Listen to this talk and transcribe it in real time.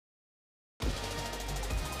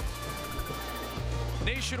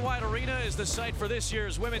Nationwide Arena is the site for this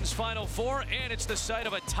year's Women's Final Four, and it's the site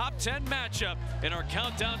of a top 10 matchup in our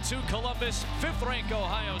countdown to Columbus. 5th ranked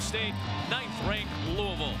Ohio State, 9th ranked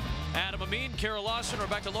Louisville. Adam Amin, Kara Lawson,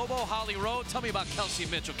 Rebecca Lobo, Holly Rowe. Tell me about Kelsey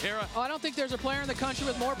Mitchell. Kara? Oh, I don't think there's a player in the country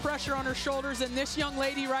with more pressure on her shoulders than this young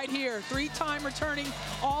lady right here. 3-time returning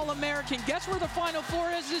All-American. Guess where the Final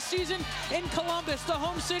Four is this season? In Columbus, the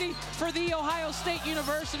home city for The Ohio State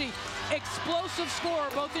University. Explosive score,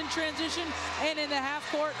 both in transition and in the half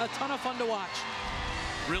court. A ton of fun to watch.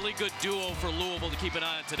 Really good duo for Louisville to keep an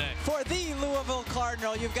eye on today. For the Louisville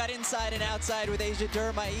Cardinal, you've got inside and outside with Asia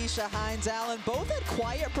Durr, Aisha Hines-Allen. Both had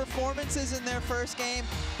quiet performances in their first game.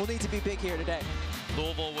 Will need to be big here today.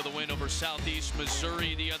 Louisville with a win over Southeast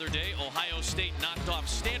Missouri the other day. Ohio State knocked off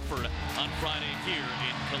Stanford on Friday here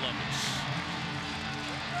in Columbus.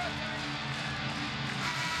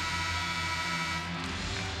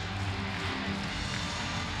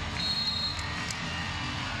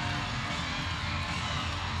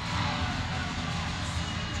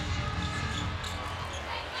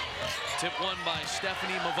 Tip one by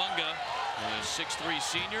Stephanie Mavunga, a 6'3"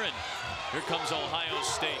 senior, and here comes Ohio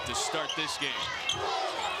State to start this game.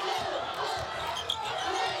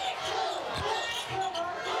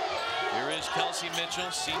 Here is Kelsey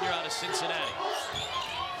Mitchell, senior out of Cincinnati.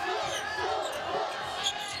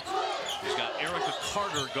 She's got Erica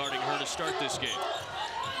Carter guarding her to start this game.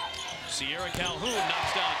 Sierra Calhoun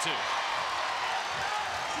knocks down 2.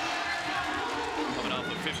 Coming off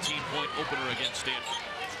a 15-point opener against Stanford.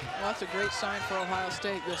 Well, that's a great sign for Ohio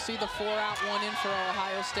State. You'll see the 4-out, 1 in for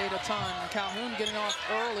Ohio State a ton. And Calhoun getting off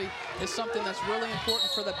early is something that's really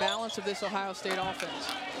important for the balance of this Ohio State offense.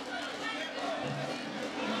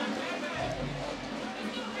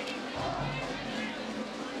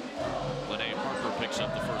 Lene Harper picks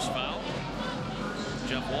up the first foul.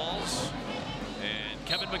 Jeff Walls and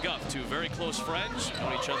Kevin McGuff, two very close friends,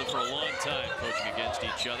 known each other for a long time, coaching against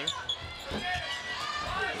each other.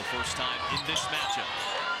 For the first time in this matchup.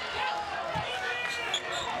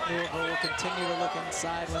 Louisville will continue to look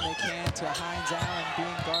inside when they can to Hines-Allen,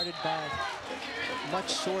 being guarded by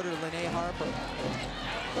much shorter Lene Harper.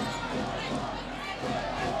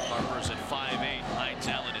 Harper's at 5'8",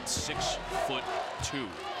 Hines-Allen at 6'2".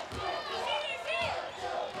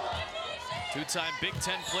 Two-time Big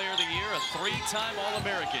Ten Player of the Year, a 3-time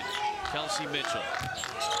All-American, Kelsey Mitchell.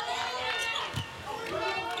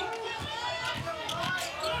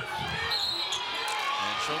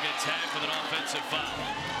 And she'll get tagged with an offensive foul.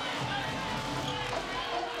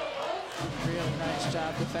 Really nice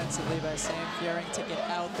job defensively by Sam Fearing to get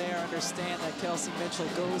out there. Understand that Kelsey Mitchell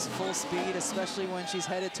goes full speed, especially when she's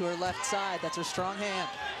headed to her left side. That's her strong hand.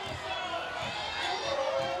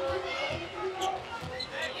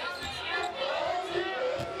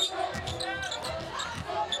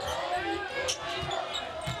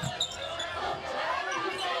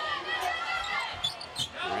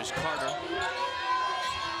 Here's Carter.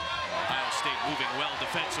 Ohio State moving well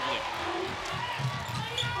defensively.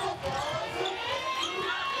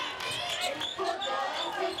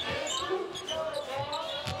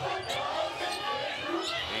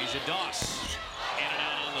 Asia Doss in and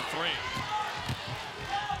out on the 3.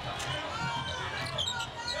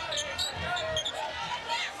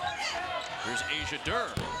 Here's Asia Durr,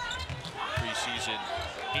 preseason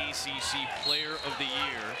ACC Player of the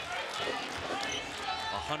Year.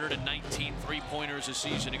 119 three-pointers a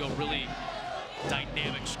season to go. Really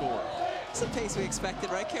dynamic scorer. It's the pace we expected,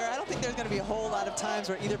 right, Kara? I don't think there's going to be a whole lot of times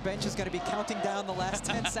where either bench is going to be counting down the last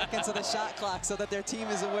 10 seconds of the shot clock so that their team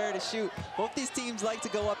is aware to shoot. Both these teams like to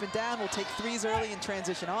go up and down. Will take threes early in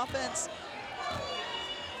transition offense.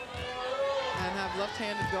 And have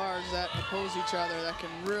left-handed guards that oppose each other that can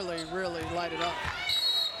really, really light it up.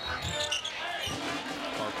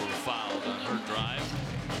 Harper fouled on her drive.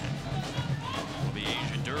 Will be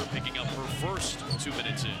Asia Durr picking up her first 2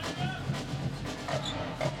 minutes in.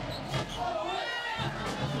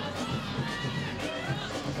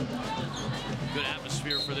 Good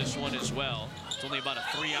atmosphere for this one as well. It's only about a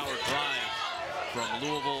 3-hour drive from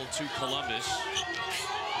Louisville to Columbus.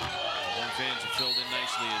 Home fans are filled in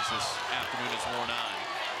nicely as this afternoon is worn on.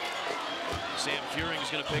 Sam Fearing is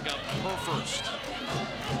going to pick up her first.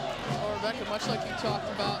 Well, Rebecca, much like you talked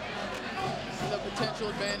about the potential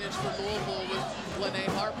advantage for Louisville with Lene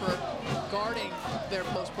Harper guarding their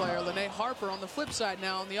post player. Lene Harper on the flip side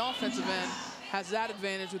now on the offensive end has that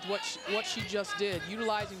advantage with what she just did,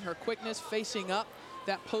 utilizing her quickness, facing up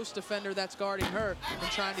that post defender that's guarding her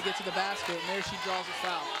and trying to get to the basket, and there she draws a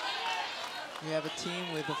foul. You have a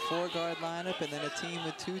team with a 4-guard lineup and then a team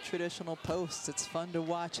with 2 traditional posts. It's fun to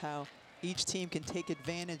watch how each team can take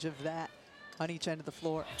advantage of that on each end of the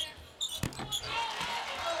floor.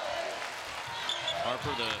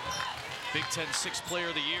 Harper, the Big Ten Sixth Player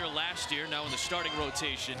of the Year last year, now in the starting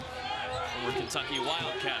rotation. Where Kentucky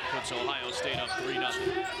Wildcat puts Ohio State up 3-0.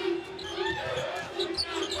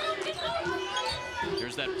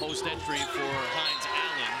 Here's that post entry for Hines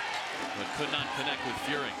Allen, but could not connect with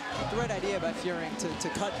Furing. The right idea by Furing to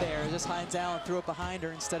cut there. Just Hines Allen threw it behind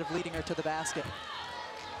her instead of leading her to the basket.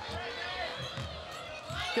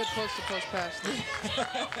 Good post-to-post pass.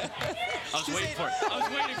 I was waiting for it. I was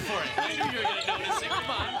waiting for it. I knew you were going to notice it. Come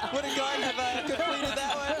on. Would a guard have completed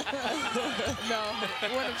that one? No,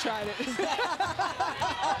 wouldn't have tried it.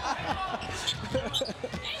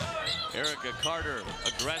 Erica Carter,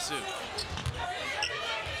 aggressive.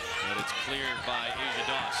 But it's cleared by Asia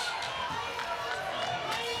Doss.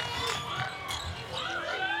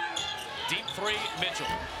 Deep three, Mitchell.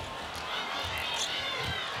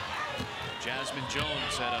 Jasmine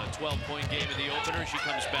Jones had a 12-point game in the opener. She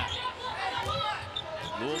comes back.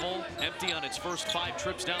 Louisville empty on its first 5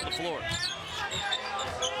 trips down the floor.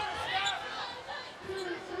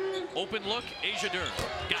 Open look, Asia Durr.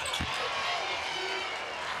 Got it.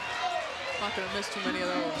 Not going to miss too many of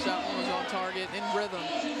those. That one was on target, in rhythm.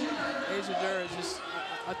 Asia Durr is just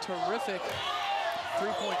a terrific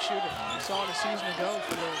three-point shooter. We saw it a season ago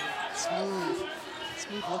for the Smooth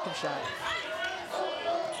looking shot.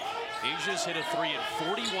 Asia's hit a 3 in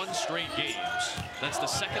 41 straight games. That's the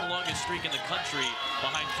second longest streak in the country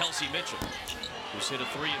behind Kelsey Mitchell, who's hit a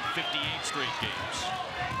 3 in 58 straight games.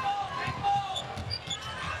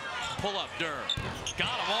 Pull up Durr.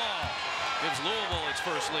 Got them all. Gives Louisville its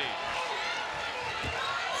first lead.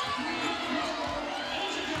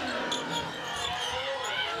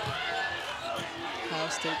 Ohio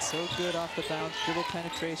State so good off the bounce, dribble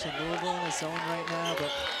penetration. Louisville in the zone right now,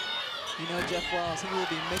 but you know Jeff Wells, he will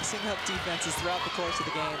be mixing up defenses throughout the course of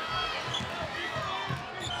the game.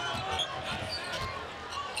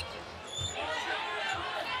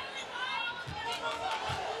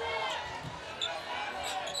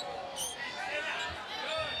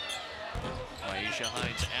 Aisha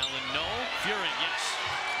Hines Allen, no. Furing, yes.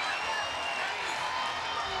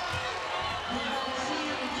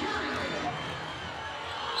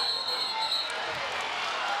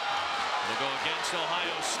 They'll go against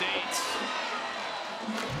Ohio State.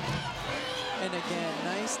 And again,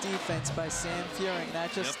 nice defense by Sam Furing.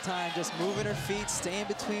 Not just time, just moving her feet, staying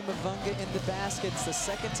between Mavunga and the basket. It's the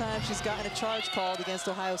second time she's gotten a charge called against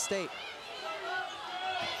Ohio State.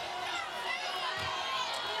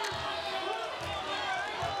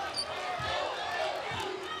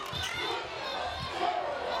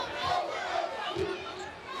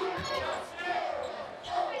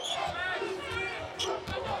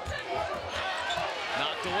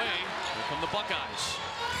 Knocked away. Here come the Buckeyes.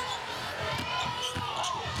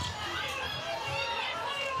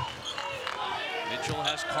 Mitchell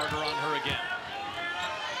has Carter on her again.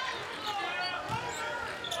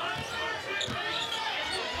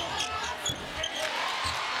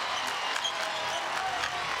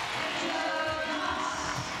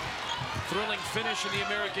 Thrilling finish in the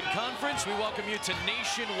American Conference. We welcome you to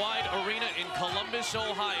Nationwide Arena in Columbus,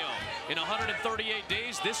 Ohio. In 138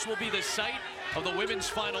 days, this will be the site of the women's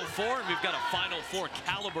Final Four, and we've got a Final Four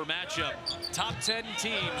caliber matchup. Top 10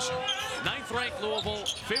 teams, 9th-ranked Louisville,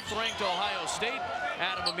 5th-ranked Ohio State.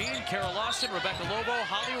 Adam Amin, Kara Lawson, Rebecca Lobo,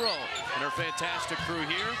 Holly Rowe, and her fantastic crew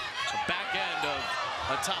here. The back end of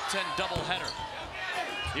a top 10 doubleheader.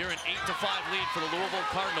 Here an 8-5 lead for the Louisville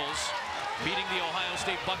Cardinals, beating the Ohio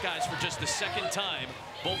State Buckeyes for just the second time.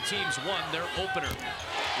 Both teams won their opener.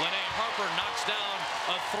 Lene Harper knocks down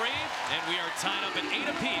a 3, and we are tied up at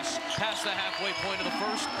 8 apiece past the halfway point of the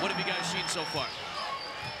first. What have you guys seen so far?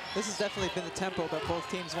 This has definitely been the tempo that both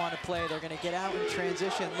teams want to play. They're going to get out in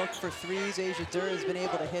transition, look for threes. Asia Durr has been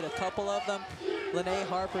able to hit a couple of them. Lene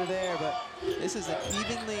Harper there, but this is an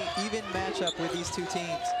even matchup with these two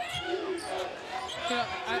teams. You know,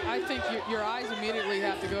 I think your eyes immediately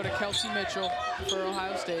have to go to Kelsey Mitchell for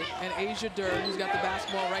Ohio State and Asia Durr, who's got the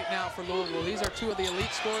basketball right now for Louisville. These are two of the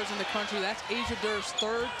elite scorers in the country. That's Asia Durr's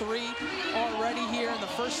 3rd 3 already here in the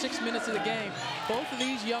first 6 minutes of the game. Both of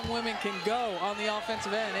these young women can go on the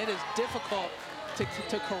offensive end. It is difficult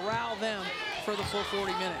to corral them for the full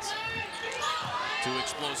 40 minutes. 2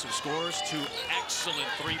 explosive scores, 2 excellent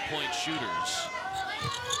three-point shooters.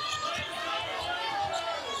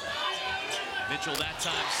 Mitchell that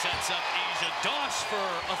time sets up Asia Doss for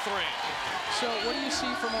a 3. So what do you see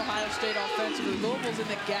from Ohio State offensively? Louisville's in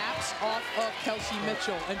the gaps off of Kelsey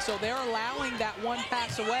Mitchell, and so they're allowing that one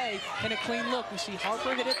pass away and a clean look. We see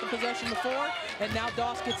Harper hit the possession before, and now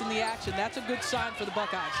Doss gets in the action. That's a good sign for the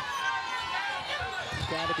Buckeyes.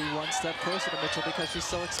 Got to be one step closer to Mitchell because she's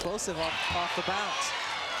so explosive off the bounce.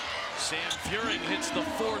 Sam Furing hits the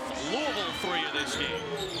 4th Louisville 3 of this game.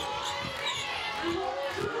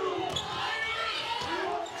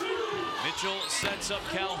 Mitchell sets up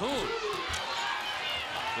Calhoun.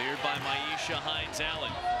 Cleared by Maisha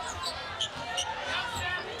Hines-Allen.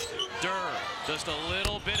 Durr, just a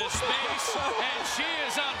little bit of space, and she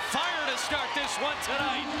is on fire to start this one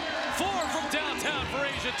tonight. 4 from downtown for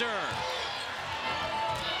Asia Durr.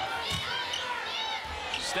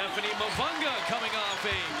 Stephanie Mavunga, coming off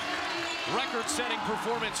a record-setting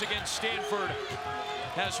performance against Stanford,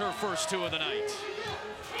 has her first 2 of the night.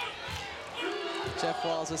 Jeff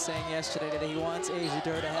Walz was saying yesterday that he wants Asia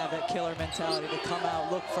Durr to have that killer mentality, to come out,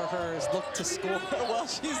 look for hers, look to score. Well,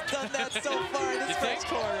 she's done that so far in this first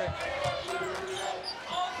quarter.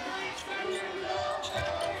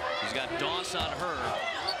 She's got Doss on her.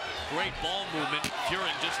 Great ball movement.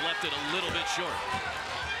 Furing just left it a little bit short.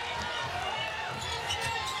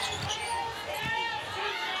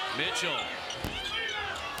 Mitchell.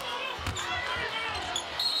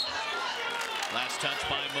 Last touch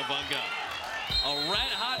by Mavunga. A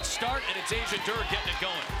red-hot start, and it's Asia Durr getting it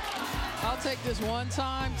going. I'll take this 1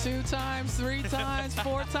 time, 2 times, 3 times,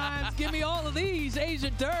 4 times. Give me all of these.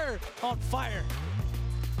 Asia Durr on fire.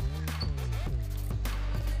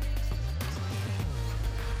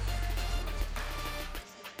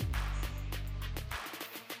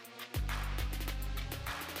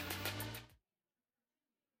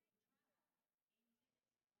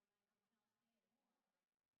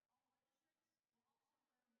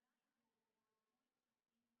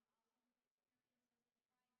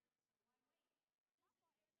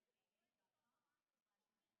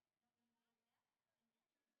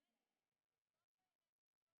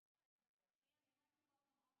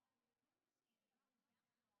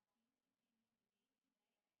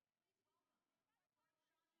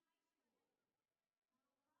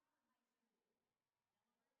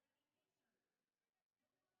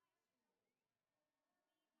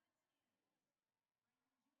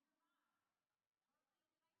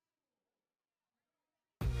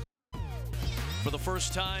 For the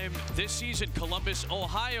first time this season, Columbus,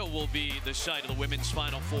 Ohio will be the site of the women's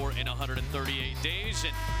Final Four in 138 days.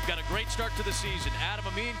 And got a great start to the season. Adam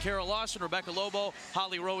Amin, Kara Lawson, Rebecca Lobo,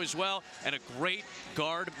 Holly Rowe as well. And a great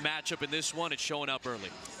guard matchup in this one. It's showing up early.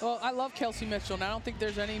 Well, I love Kelsey Mitchell, and I don't think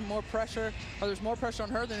there's any more pressure, or there's more pressure on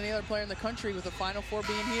her than any other player in the country with the Final Four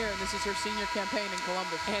being here, and this is her senior campaign in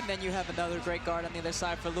Columbus. And then you have another great guard on the other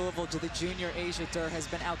side for Louisville. The junior Asia Durr has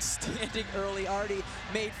been outstanding early. Already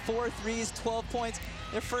made 4 threes, 12 points.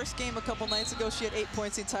 Their first game a couple nights ago, she had 8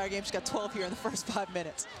 points the entire game. She got 12 here in the first 5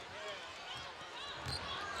 minutes.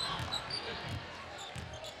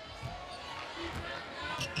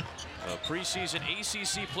 Preseason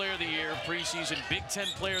ACC Player of the Year, preseason Big Ten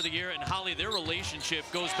Player of the Year, and Holly, their relationship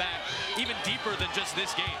goes back even deeper than just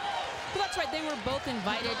this game. Well, that's right. They were both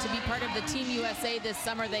invited to be part of the Team USA this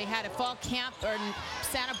summer. They had a fall camp in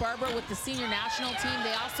Santa Barbara with the senior national team.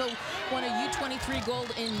 They also won a U23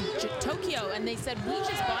 gold in Tokyo, and they said, we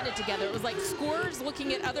just bonded together. It was like scorers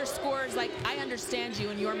looking at other scorers like, I understand you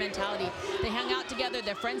and your mentality. They hung out together,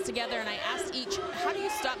 they're friends together, and I asked each, how do you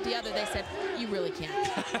stop the other? They said, you really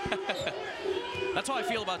can't. That's how I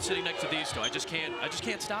feel about sitting next to these two. I just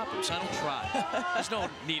can't stop them, so I don't try. There's no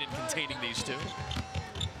need in containing these two.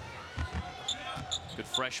 Good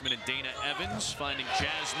freshman in Dana Evans finding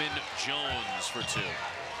Jasmine Jones for 2.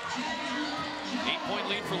 8-point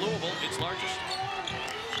lead for Louisville, its largest.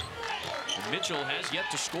 And Mitchell has yet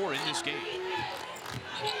to score in this game.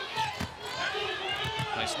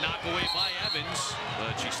 Nice knock away by Evans,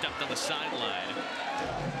 but she stepped on the sideline.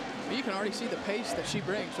 You can already see the pace that she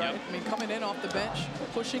brings, right? Yep. I mean, coming in off the bench,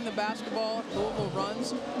 pushing the basketball, Louisville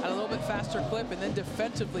runs at a little bit faster clip, and then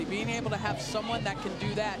defensively, being able to have someone that can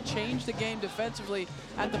do that, change the game defensively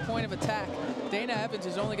at the point of attack. Dana Evans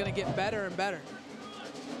is only going to get better and better.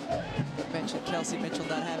 Mentioned Kelsey Mitchell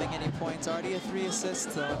not having any points, already 3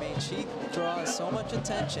 assists though. I mean, she draws so much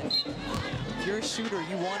attention. If you're a shooter,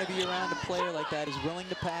 you want to be around a player like that who's willing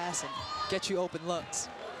to pass and get you open looks.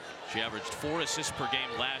 She averaged 4 assists per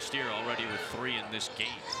game last year, already with 3 in this game.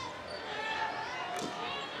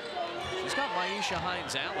 She's got Maisha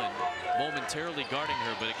Hines-Allen momentarily guarding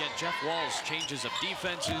her, but again, Jeff Walz changes up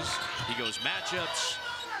defenses. He goes matchups.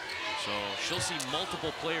 So she'll see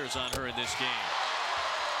multiple players on her in this game.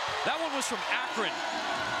 That one was from Akron.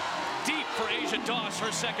 Deep for Asia Doss,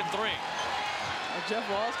 her second 3. Well, Jeff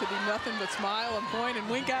Walz could do nothing but smile and point and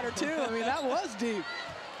wink at her too. I mean, that was deep.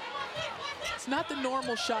 It's not the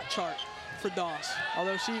normal shot chart for Doss.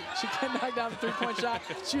 Although she can knock down a 3-point shot,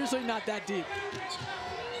 it's usually not that deep.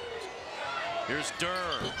 Here's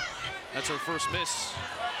Durr. That's her first miss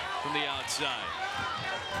from the outside.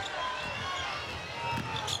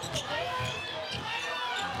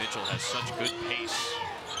 Mitchell has such good pace.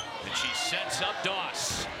 And she sets up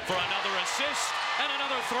Doss for another assist and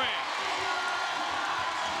another three.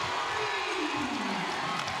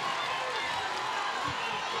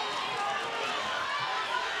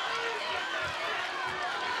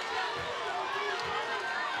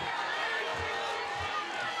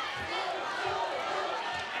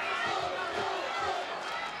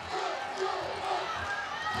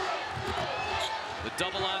 The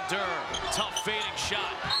double on Durr, tough fading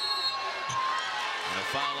shot. And a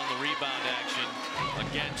foul on the rebound action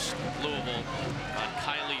against Louisville on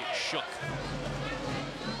Kylie Shook.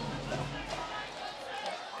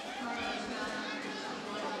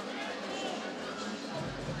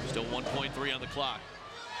 Still 1.3 on the clock.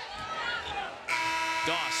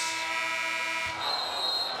 Doss.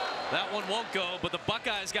 That one won't go, but the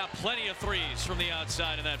Buckeyes got plenty of threes from the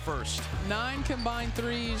outside in that first. 9 combined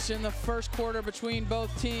threes in the first quarter between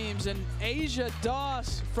both teams, and Asia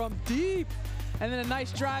Doss from deep. And then a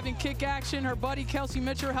nice driving kick action. Her buddy Kelsey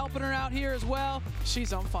Mitchell helping her out here as well.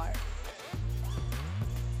 She's on fire.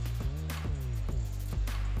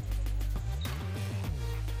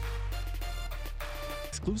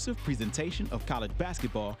 Exclusive presentation of college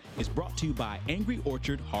basketball is brought to you by Angry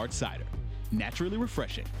Orchard Hard Cider, naturally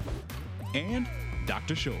refreshing, and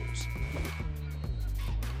Dr. Scholl's.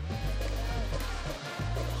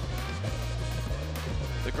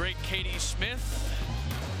 The great Katie Smith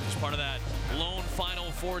was part of that lone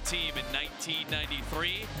Final Four team in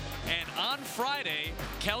 1993. And on Friday,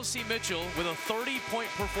 Kelsey Mitchell with a 30-point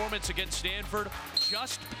performance against Stanford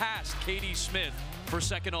just passed Katie Smith for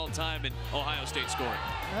second all-time in Ohio State scoring.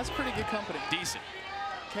 That's pretty good company. Decent.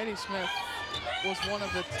 Katie Smith was one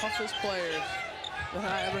of the toughest players that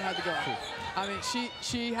I ever had to go. I mean,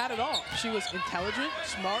 she had it all. She was intelligent,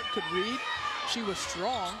 smart, could read. She was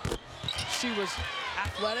strong. She was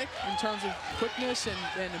athletic in terms of quickness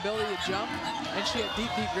and ability to jump. And she had deep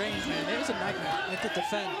range, man. It was a nightmare. And could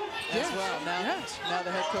defend as well. Now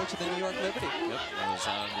the head coach of the New York Liberty. Yep, I was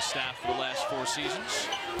on the staff for the last 4 seasons.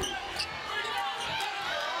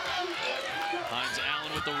 Finds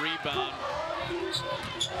Allen with the rebound.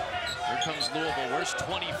 Here comes Louisville. Where's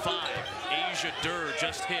 25? Asia Durr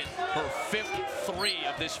just hit her 5th 3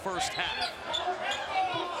 of this first half.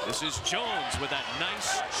 This is Jones with that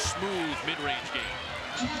nice, smooth mid-range game.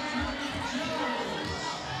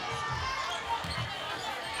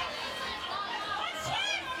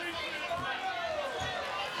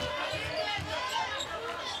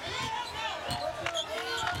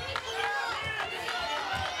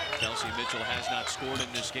 Kelsey Mitchell has not scored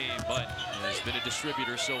in this game, but has been a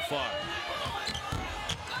distributor so far.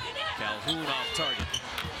 Calhoun off target.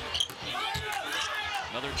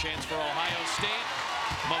 Another chance for Ohio State.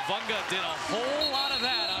 Mavunga did a whole lot of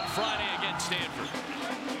that on Friday against Stanford.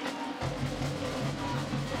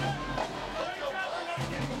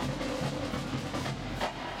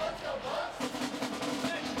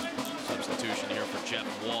 Substitution here for Jeff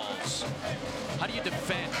Walls. How do you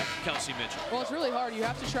defend Kelsey Mitchell? Well, it's really hard. You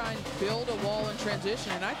have to try and build a wall in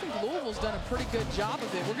transition, and I think Louisville's done a pretty good job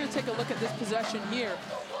of it. We're going to take a look at this possession here.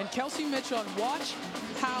 And Kelsey Mitchell, and watch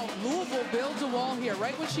how Louisville builds a wall here.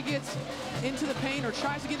 Right when she gets into the paint or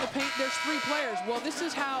tries to get in the paint, there's 3 players. Well, this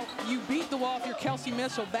is how you beat the wall if you're Kelsey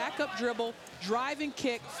Mitchell. Back up dribble, drive and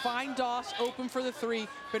kick, find Doss open for the 3.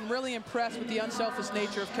 Been really impressed with the unselfish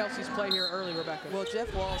nature of Kelsey's play here early, Rebecca. Well,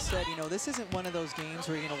 Jeff Walls said, you know, this isn't one of those games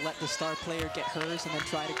where you're going to let the star player get hers and then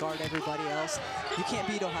try to guard everybody else. You can't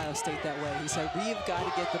beat Ohio State that way. He said, we have got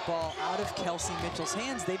to get the ball out of Kelsey Mitchell's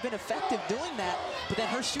hands. They've been effective doing that, but then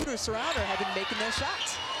her shooters surround her have been making their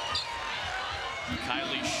shots.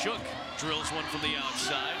 Kylie Shook drills one from the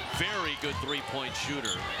outside. Very good 3-point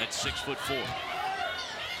shooter at 6'4".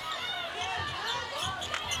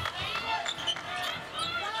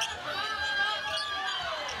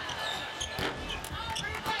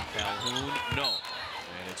 Calhoun, no.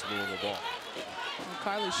 And it's Louisville ball. Well,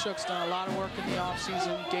 Kylie Shook's done a lot of work in the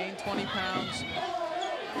offseason, gained 20 pounds,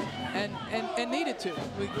 and needed to.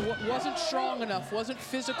 Wasn't strong enough, wasn't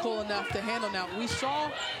physical enough to handle. Now, we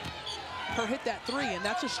saw her hit that 3, and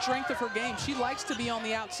that's a strength of her game. She likes to be on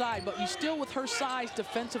the outside, but you still, with her size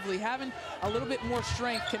defensively, having a little bit more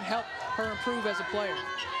strength can help her improve as a player.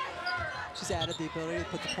 She's added the ability to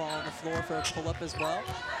put the ball on the floor for a pull-up as well.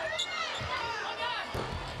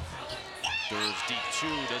 Durr's deep 2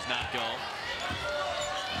 does not go.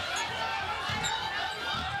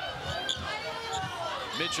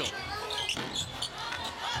 Mitchell.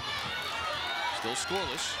 Still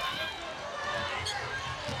scoreless.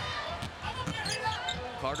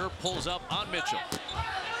 Carter pulls up on Mitchell. The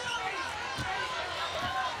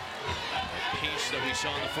pace that we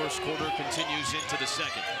saw in the first quarter continues into the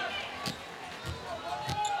second.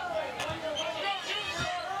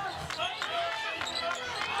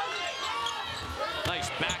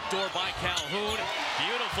 Nice backdoor by Calhoun.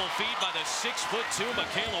 Beautiful feed by the 6'2"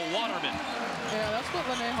 Michaela Waterman. Yeah, that's what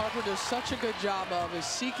Lene Harper does such a good job of, is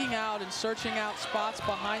seeking out and searching out spots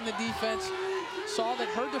behind the defense. Saw that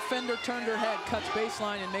her defender turned her head, cuts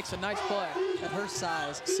baseline, and makes a nice play. At her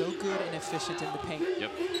size, so good and efficient in the paint.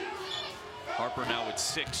 Yep. Harper now with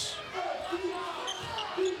 6.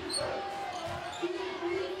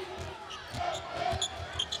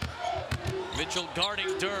 Mitchell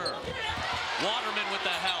guarding Durr. Waterman with the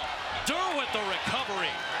help. Durr with the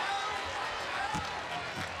recovery.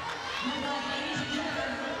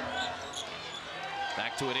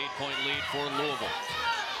 Back to an 8-point lead for Louisville.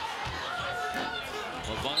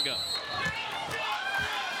 Lavunga.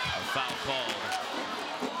 A foul called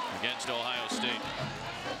against Ohio State.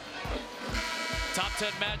 Top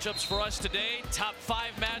 10 matchups for us today. Top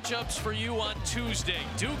 5 matchups for you on Tuesday.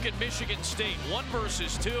 Duke and Michigan State, 1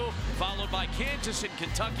 versus 2, followed by Kansas and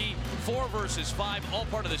Kentucky, 4 versus 5, all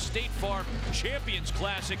part of the State Farm Champions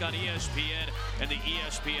Classic on ESPN and the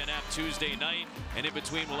ESPN app Tuesday night. And in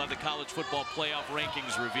between, we'll have the college football playoff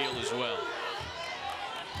rankings reveal as well.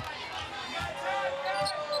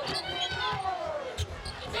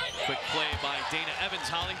 Quick play by Dana Evans,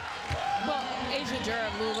 Holly. Well, Asia Durr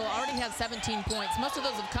of Louisville already has 17 points. Most of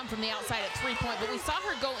those have come from the outside at 3-point, but we saw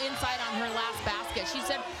her go inside on her last basket. She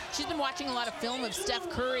said she's been watching a lot of film of Steph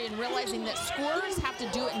Curry and realizing that scorers have to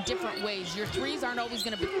do it in different ways. Your threes aren't always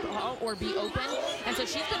going to be open, and so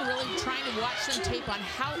she's been really trying to watch some tape on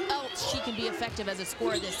how else she can be effective as a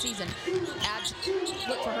scorer this season.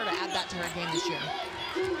 Look for her to add that to her game this year.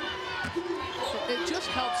 It just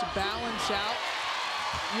helps balance out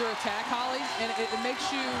your attack, Holly, and it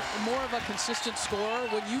makes you more of a consistent scorer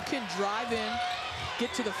when you can drive in,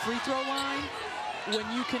 get to the free throw line, when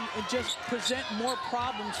you can just present more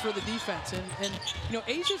problems for the defense. And you know,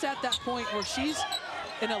 Asia's at that point where she's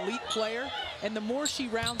an elite player, and the more she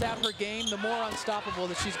rounds out her game, the more unstoppable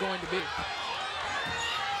that she's going to be.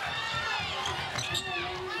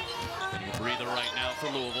 Getting a breather right now for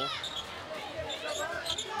Louisville.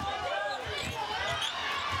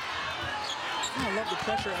 I love the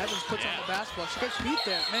pressure Evans puts on the basketball. She gets beat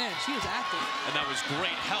there. Man, she is active. And that was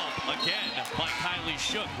great help again by Kylie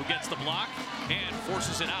Shook, who gets the block and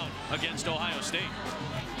forces it out against Ohio State.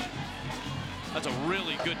 That's a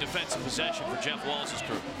really good defensive possession for Jeff Walz's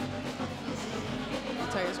crew.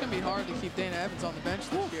 I'll tell you, it's going to be hard to keep Dana Evans on the bench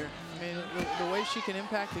this year. I mean, the way she can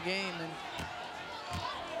impact the game, and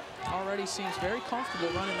already seems very comfortable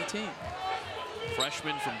running the team.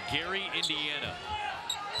 Freshman from Gary, Indiana.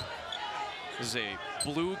 This is a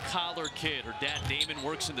blue-collar kid. Her dad, Damon,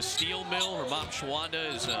 works in the steel mill. Her mom,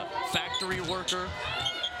 Shawanda, is a factory worker.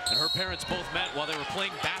 And her parents both met while they were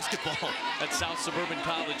playing basketball at South Suburban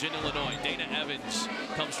College in Illinois. Dana Evans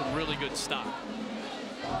comes from really good stock.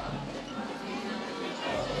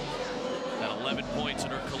 At 11 points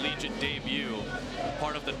in her collegiate debut.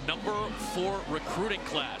 Part of the #4 recruiting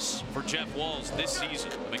class for Jeff Walz this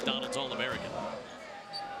season, the McDonald's All-American.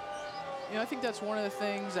 You know, I think that's one of the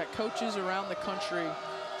things that coaches around the country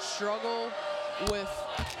struggle with,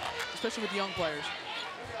 especially with young players,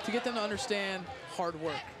 to get them to understand hard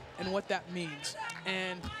work and what that means.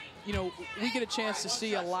 And, you know, we get a chance to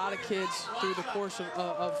see a lot of kids through the course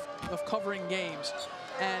of covering games.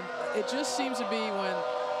 And it just seems to be when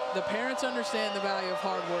the parents understand the value of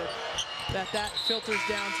hard work, that filters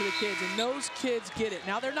down to the kids, and those kids get it.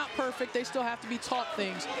 Now, they're not perfect. They still have to be taught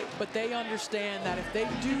things, but they understand that if they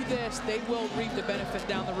do this, they will reap the benefit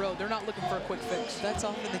down the road. They're not looking for a quick fix. That's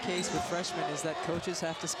often the case with freshmen, is that coaches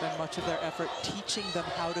have to spend much of their effort teaching them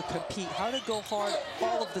how to compete, how to go hard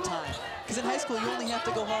all of the time. Because in high school, you only have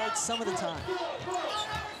to go hard some of the time.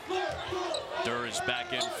 Durr is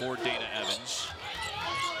back in for Dana Evans.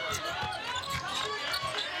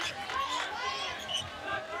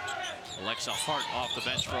 Alexa Hart off the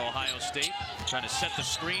bench for Ohio State, trying to set the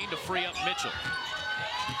screen to free up Mitchell.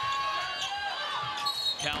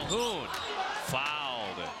 Calhoun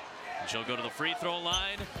fouled. She'll go to the free throw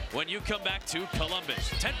line when you come back to Columbus.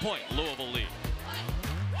 10-point Louisville lead.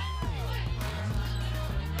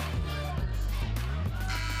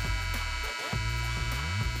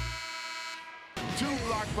 Two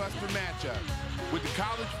blockbuster matchups with the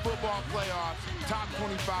college football playoffs, top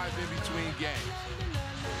 25 in between games.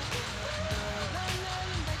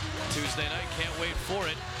 Tuesday night, can't wait for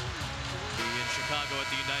it. Be in Chicago at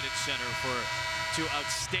the United Center for 2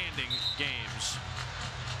 outstanding games.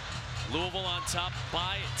 Louisville on top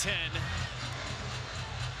by 10.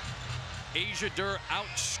 Asia Durr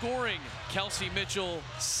outscoring Kelsey Mitchell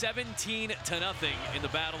 17-0 in the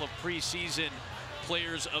battle of preseason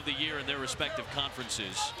players of the year in their respective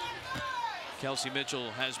conferences. Kelsey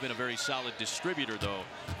Mitchell has been a very solid distributor, though,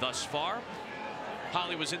 thus far.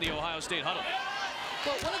 Holly was in the Ohio State huddle.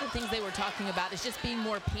 Well, one of the things they were talking about is just being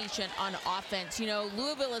more patient on offense. You know,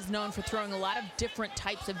 Louisville is known for throwing a lot of different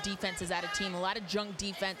types of defenses at a team, a lot of junk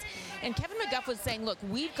defense. And Kevin McGuff was saying, look,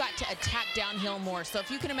 we've got to attack downhill more. So if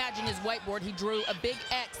you can imagine his whiteboard, he drew a big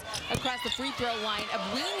X across the free throw line of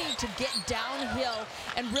we need to get downhill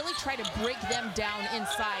and really try to break them down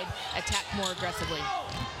inside, attack more aggressively.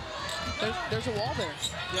 There's a wall there.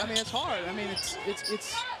 Yeah. I mean, it's hard. I mean, it's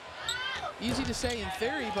easy to say in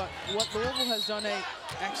theory, but what Louisville has done an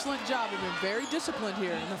excellent job. They've been very disciplined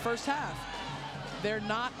here in the first half. They're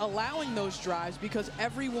not allowing those drives because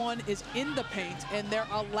everyone is in the paint, and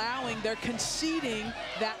they're conceding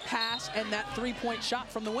that pass and that three-point shot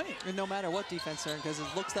from the wing. And no matter what defense they're in, because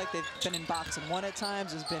it looks like they've been in box and one at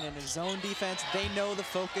times, has been in a zone defense. They know the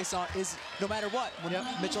focus on is no matter what, when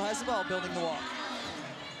Mitchell has the ball, building the wall.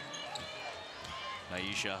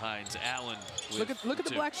 Nyesha Hines-Allen. Look at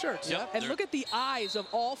the black shirts. And look at the eyes of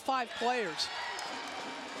all 5 players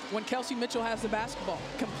when Kelsey Mitchell has the basketball.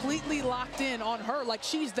 Completely locked in on her like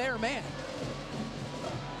she's their man.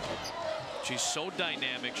 She's so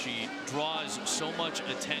dynamic. She draws so much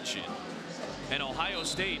attention. And Ohio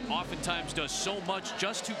State oftentimes does so much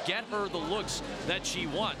just to get her the looks that she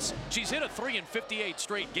wants. She's hit a 3 in 58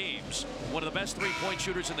 straight games. One of the best three-point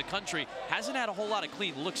shooters in the country. Hasn't had a whole lot of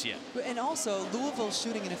clean looks yet. And also, Louisville's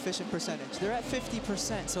shooting an efficient percentage. They're at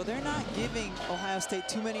 50%, so they're not giving Ohio State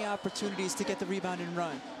too many opportunities to get the rebound and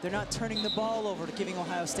run. They're not turning the ball over to giving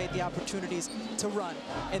Ohio State the opportunities to run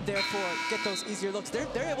and therefore get those easier looks.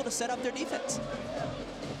 They're able to set up their defense.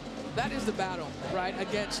 That is the battle, right,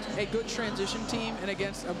 against a good transition team and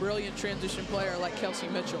against a brilliant transition player like Kelsey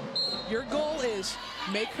Mitchell. Your goal is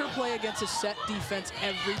make her play against a set defense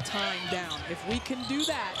every time down. If we can do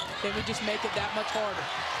that, then we just make it that much harder.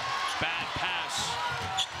 Bad pass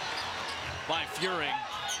by Furing,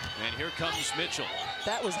 and here comes Mitchell.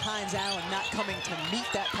 That was Hines-Allen not coming to meet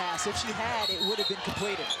that pass. If she had, it would have been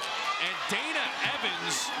completed. And Dana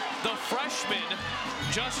Evans, the freshman,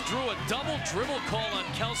 just drew a double dribble call on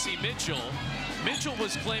Kelsey Mitchell. Mitchell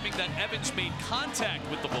was claiming that Evans made contact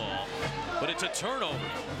with the ball, but it's a turnover.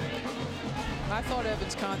 I thought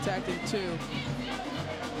Evans contacted too.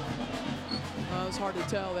 It was hard to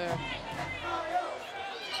tell there.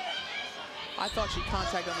 I thought she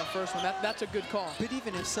contacted on the first one. That's a good call. But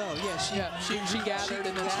even if so, she gathered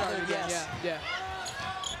and then started again. Yeah.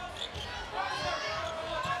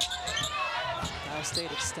 Ohio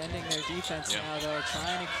State extending their defense now, though,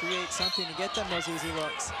 trying to create something to get them those easy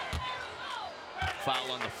looks.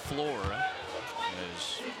 Foul on the floor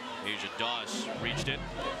as Asia Doss reached it.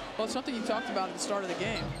 Well, it's something you talked about at the start of the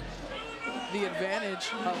game. The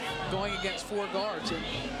advantage of going against 4 guards. And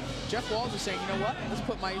Jeff Walls is saying, you know what? Let's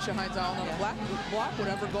put Nyesha Hines-Allen on the block.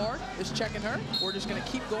 Whatever guard is checking her, we're just going to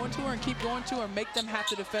keep going to her and keep going to her and make them have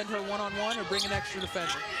to defend her one-on-one or bring an extra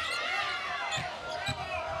defender.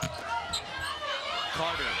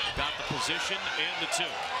 Carter got the position and the 2.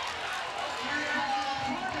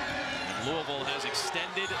 And Louisville has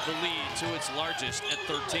extended the lead to its largest at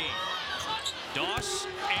 13. Doss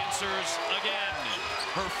answers again.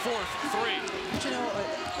 Her 4th 3. But you know,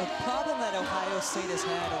 a problem that Ohio State has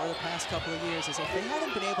had over the past couple of years is if they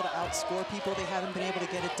haven't been able to outscore people, they haven't been able to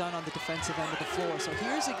get it done on the defensive end of the floor. So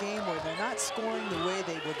here's a game where they're not scoring the way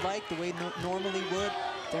they would like, the way normally would.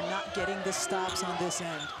 They're not getting the stops on this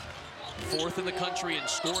end. 4th in the country in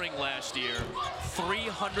scoring last year,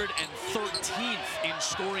 313th in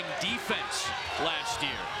scoring defense last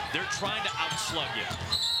year. They're trying to outslug you.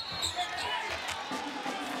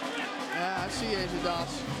 Yeah, I see Asia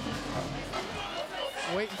Doss.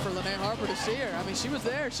 Waiting for Lene Harper to see her. I mean, she was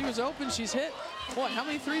there. She was open. She's hit. What, how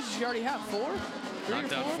many threes does she already have? 4? 3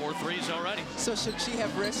 Knocked out 4 threes already. So should she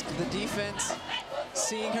have risked the defense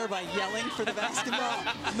seeing her by yelling for the basketball?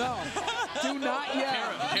 No, do not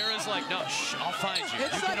yell. Kara's like, no, shh, I'll find you.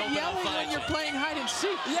 It's you like can open, yelling when you're playing hide and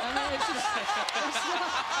seek. Yeah. I mean, it's just,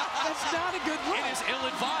 that's not a good move. It is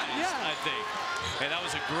ill-advised, I think. And that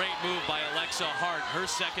was a great move by Alexa Hart, her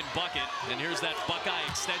 2nd bucket. And here's that Buckeye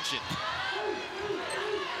extension.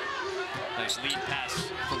 Nice lead pass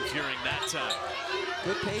from Furing that time.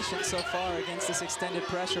 Good patience so far against this extended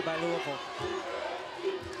pressure by Louisville.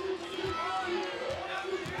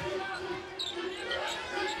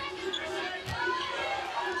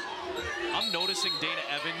 I'm noticing Dana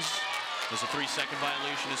Evans as a 3-second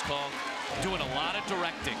violation is called. Doing a lot of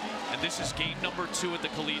directing, and this is game number 2 at the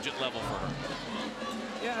collegiate level for her.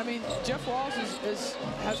 Yeah, I mean, Jeff Walls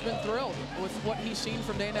has been thrilled with what he's seen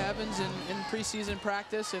from Dana Evans in preseason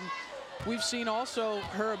practice, and we've seen also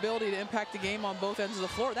her ability to impact the game on both ends of the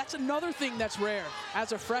floor. That's another thing that's rare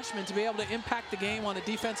as a freshman, to be able to impact the game on the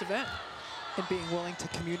defensive end. And being willing to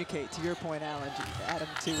communicate, to your point, Adam,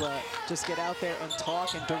 to just get out there and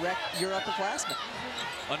talk and direct your upperclassmen.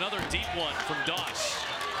 Another deep one from Doss.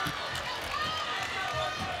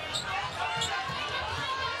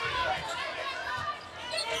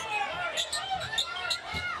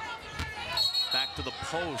 Back to the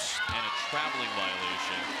post, and a traveling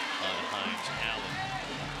violation on Hines Allen.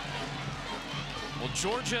 Well,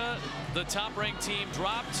 Georgia, the top-ranked team,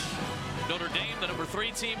 dropped. Notre Dame, the number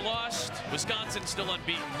 3 team, lost. Wisconsin still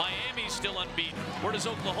unbeaten. Miami's still unbeaten. Where does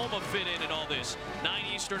Oklahoma fit in all this? 9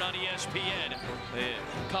 Eastern on ESPN, the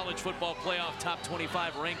college football playoff top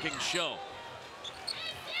 25 ranking show.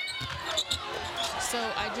 So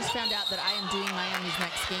I just found out that I am doing Miami's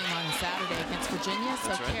next game on Saturday against Virginia. So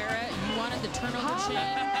That's right. Kara, you wanted the turnover chain.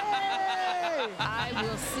 I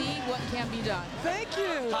will see what can be done. Thank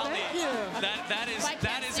you. Holly, Thank you. that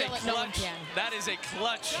is a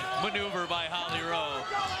clutch maneuver by Holly Rowe.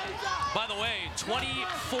 By the way,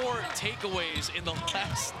 24 takeaways in the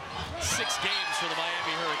last 6 games for the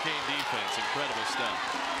Miami Hurricane defense. Incredible stuff.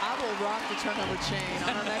 I will rock the turnover chain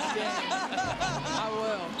on our next game. I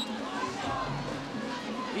will.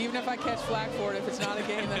 Even if I catch flack for it, if it's not a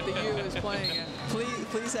game that the U is playing in.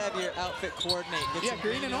 Please have your outfit coordinate. Get Yeah, some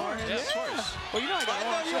green and orange. Yeah, of course. Well, you know I got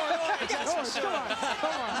orange. I got orange. Come on.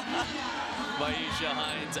 Come on. Maisha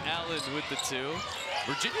Hines Allen with the 2.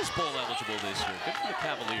 Virginia's bowl eligible this year. Good for the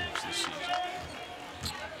Cavaliers this season.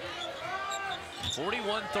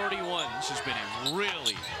 41-31. This has been a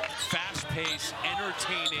really fast-paced,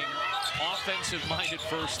 entertaining, offensive-minded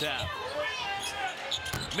first half.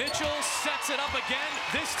 Mitchell sets it up again,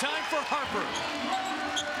 this time for Harper.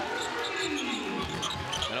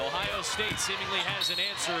 And Ohio State seemingly has an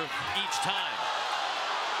answer each time.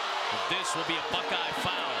 But this will be a Buckeye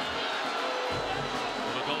foul.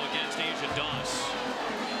 It'll go against Asia Doss.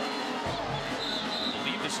 I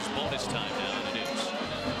believe this is bonus time now, and it is.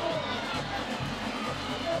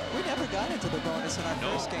 We never got into the bonus in our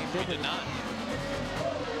first game, did we? We did not.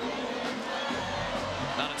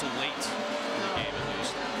 Not until late in the game, at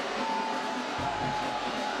least.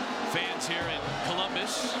 Fans here in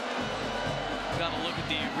Columbus got a look at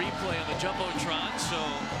the replay on the Jumbotron, so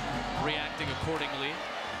reacting accordingly,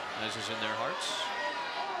 as is in their hearts.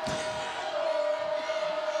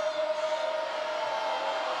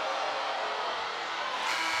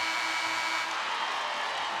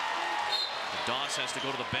 Doss has to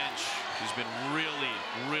go to the bench. He's been really,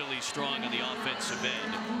 really strong on the offensive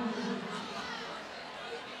end.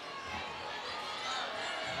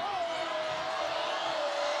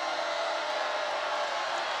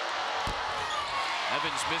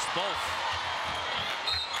 Evans missed both.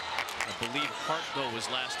 I believe Hart, though, was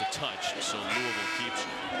last to touch, so Louisville keeps it.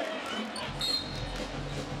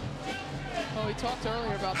 Well, we talked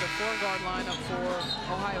earlier about the 4-guard lineup for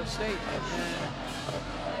Ohio State, and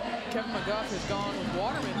Kevin McGuff has gone with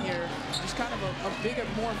Waterman here, just kind of a bigger,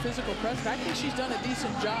 more physical presence. I think she's done a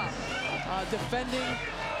decent job defending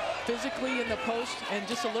physically in the post and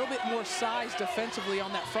just a little bit more size defensively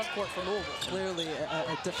on that front court for Louisville. Clearly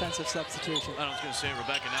a defensive substitution. I was going to say,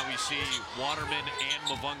 Rebecca, now we see Waterman and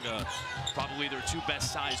Mavunga, probably their 2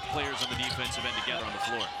 best-sized players on the defensive end together on the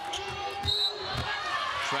floor.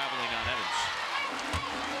 Traveling on Evans.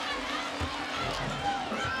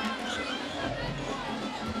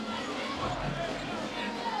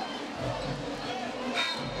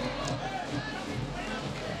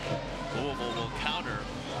 Louisville will counter.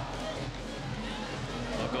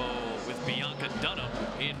 They'll go with Bianca Dunham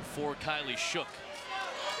in for Kylie Shook.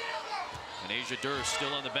 And Asia Durr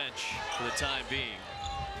still on the bench for the time being.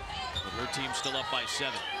 But her team's still up by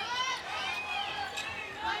 7.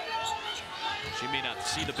 She may not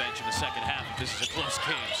see the bench in the second half if this is a close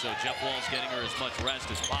game, so Jeff Wall's getting her as much rest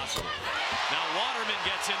as possible. Now Waterman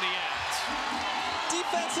gets in the act.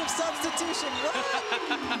 Defensive substitution.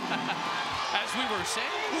 As we were saying,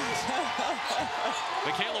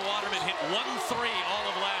 Michaela Waterman hit 1 3 all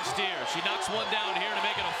of last year. She knocks one down here to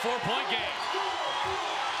make it a 4-point game.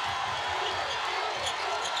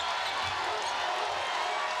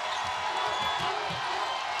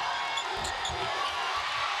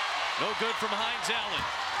 No good from Hines Allen.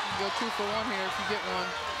 You go 2 for 1 here if you get one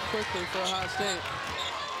quickly for Ohio State.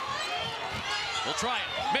 We'll try it.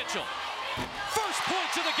 Mitchell. First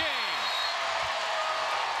points of the game.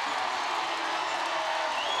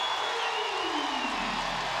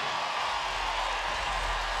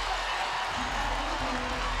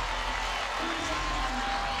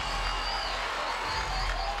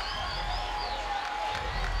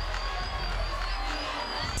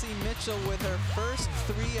 Mitchell with her first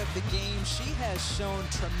 3 of the game. She has shown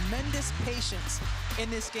tremendous patience in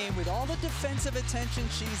this game with all the defensive attention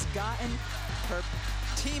she's gotten. Her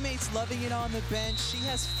teammates loving it on the bench. She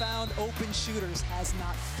has found open shooters, has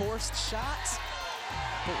not forced shots.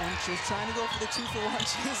 But when she's trying to go for the 2-for-1,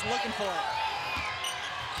 she's looking for it.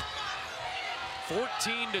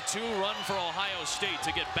 14-2 run for Ohio State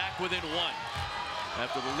to get back within 1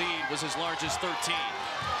 after the lead was as large as 13.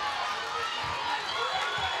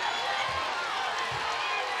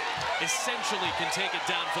 Essentially can take it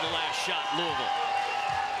down for the last shot, Louisville.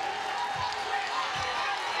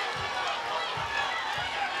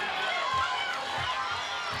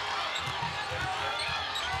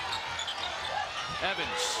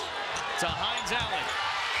 Evans to Hines Allen.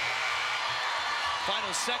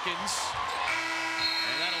 Final seconds,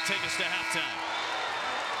 and that'll take us to halftime.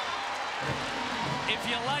 If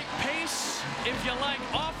you like pace, if you like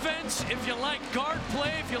offense, if you like guard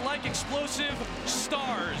play, if you like explosive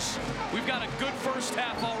stars, we've got a good first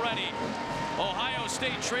half already. Ohio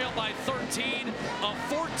State trailed by 13, a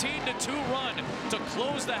 14-2 run to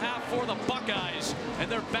close the half for the Buckeyes, and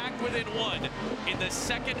they're back within 1 in the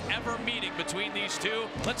second ever meeting between these two.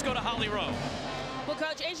 Let's go to Holly Rowe. Well,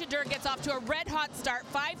 Coach, Asia Durr gets off to a red-hot start,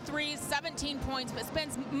 5 threes, 17 points, but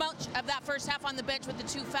spends much of that first half on the bench with the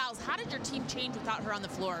 2 fouls. How did your team change without her on the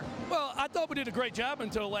floor? Well, I thought we did a great job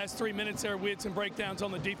until the last 3 minutes there. We had some breakdowns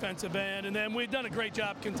on the defensive end, and then we've done a great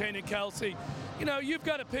job containing Kelsey. You know, you've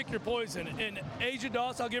got to pick your poison. And Asia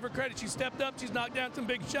Doss, I'll give her credit. She stepped up. She's knocked down some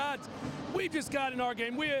big shots. We've just got in our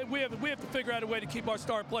game. We have to figure out a way to keep our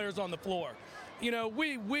star players on the floor. You know,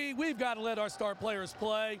 we've got to let our star players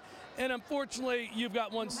play. And unfortunately, you've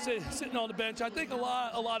got one sitting on the bench. I think a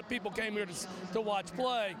lot of people came here to watch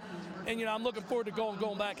play. And, you know, I'm looking forward to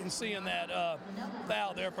going back and seeing that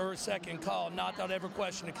foul there for her second call. Not that I'd ever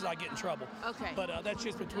question it because I get in trouble. Okay. But that's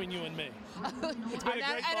just between you and me. It's been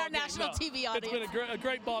and our national TV audience. It's been a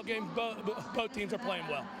great ball game. Both teams are playing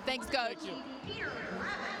well. Thanks, Coach. Thank you.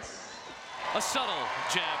 A subtle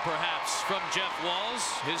jab, perhaps, from Jeff Walls.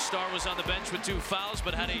 His star was on the bench with 2 fouls,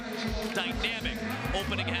 but had a dynamic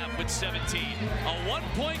opening half with 17. A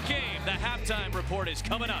 1-point game. The halftime report is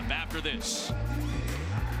coming up after this.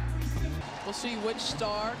 We'll see which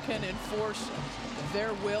star can enforce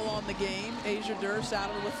their will on the game. Asia Durr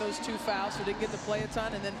saddled with those 2 fouls, so didn't get to play a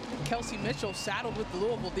ton. And then Kelsey Mitchell saddled with the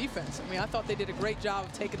Louisville defense. I mean, I thought they did a great job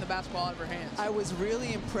of taking the basketball out of her hands. I was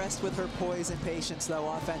really impressed with her poise and patience, though,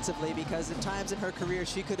 offensively, because at times in her career,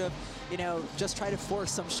 she could have, you know, just tried to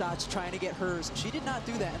force some shots, trying to get hers. She did not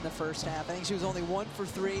do that in the first half. I think she was only 1 for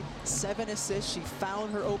 3, 7 assists. She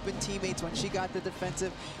found her open teammates when she got the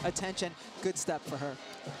defensive attention. Good step for her.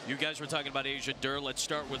 You guys were talking about Asia Durr. Let's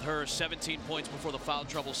start with her. 17 points before the foul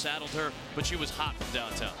trouble saddled her, but she was hot from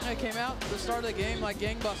downtown. It came out at the start of the game like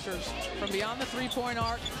gangbusters. From beyond the 3-point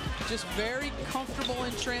arc, just very comfortable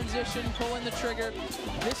in transition, pulling the trigger.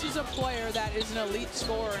 This is a player that is an elite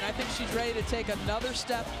scorer, and I think she's ready to take another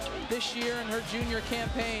step this year in her junior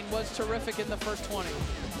campaign. Was terrific in the first 20.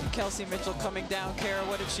 Kelsey Mitchell coming down. Kara,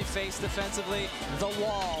 what did she face defensively? The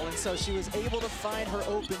wall, and so she was able to find her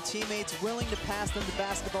open teammates, willing to pass them the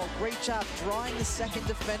basketball. Great job drawing the second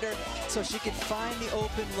defender so she could find the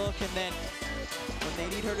open look, and then when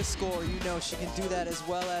they need her to score, you know she can do that as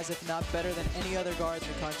well as, if not better than, any other guard in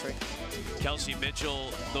the country. Kelsey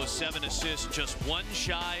Mitchell, those 7 assists, just 1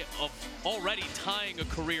 shy of already tying a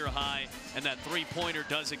career high, and that 3-pointer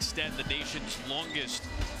does extend the nation's longest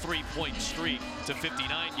 3-point streak to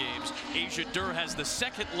 59 games. Asia Durr has the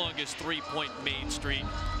second longest 3-point main streak.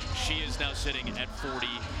 She is now sitting at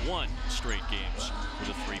 41 straight games with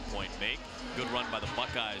a 3-point make. Good run by the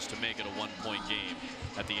Buckeyes to make it a 1-point game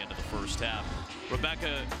at the end of the first half.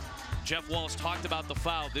 Rebecca, Jeff Walls talked about the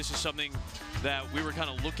foul. This is something that we were kind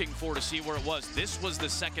of looking for to see where it was. This was the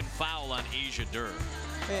second foul on Asia Durr.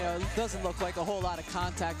 You know, it doesn't look like a whole lot of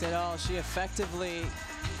contact at all. She effectively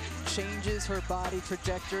changes her body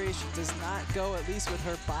trajectory. She does not go, at least with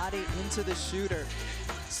her body, into the shooter.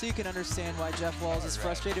 So you can understand why Jeff Walls is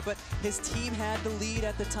frustrated, but his team had the lead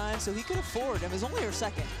at the time, so he could afford, it was only her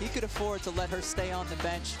second, he could afford to let her stay on the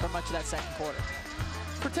bench for much of that second quarter.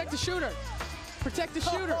 Protect the shooter. Protect the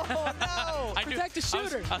shooter. Oh, no. Protect the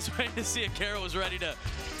shooter. I was waiting to see if Kara was ready to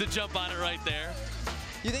jump on it right there.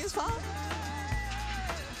 You think it's foul?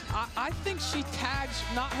 I think she tags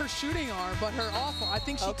not her shooting arm, but her off arm. I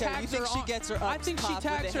think she tags her. She gets her up I think she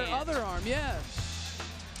tags her other arm. Yeah.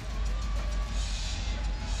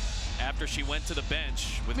 After she went to the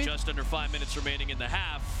bench with just under 5 minutes remaining in the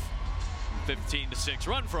half, 15-6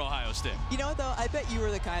 run for Ohio State. You know what, though? I bet you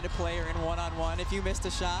were the kind of player in one-on-one, if you missed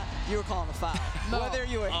a shot, you were calling a foul. No. Whether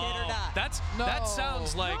you were hit or not. That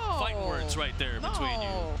sounds like fighting words right there between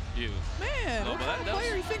you. Man, what kind of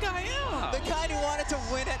player you think I am? The kind who wanted to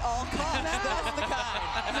win at all costs. That's the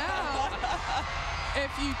kind. Now,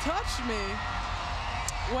 if you touch me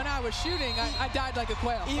when I was shooting, I died like a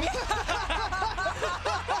quail.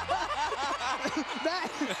 that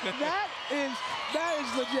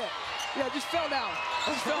is legit. Yeah, just fell down.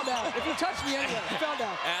 Just fell down. If you touched me anyway, fell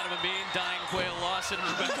down. Adam Amin, Dying Quail, Lawson,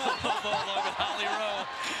 Rebecca Lobo along with Holly Rowe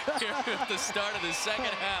here at the start of the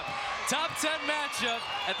second half. Top 10 matchup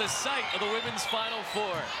at the site of the Women's Final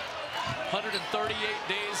Four. 138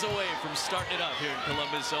 days away from starting it up here in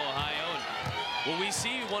Columbus, Ohio. And will we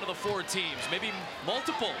see one of the four teams, maybe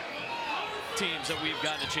multiple teams that we've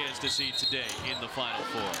gotten a chance to see today in the Final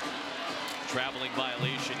Four? Traveling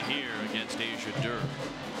violation here against Asia Durr.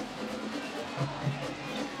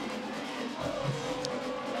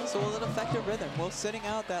 So will it affect your rhythm? Well, sitting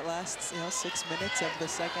out that last 6 minutes of the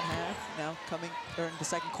second half, now coming, or in the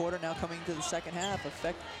second quarter, now coming to the second half,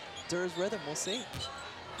 affect Durr's rhythm? We'll see.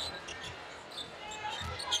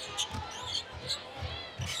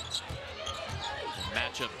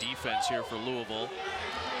 Matchup defense here for Louisville.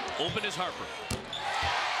 Open is Harper.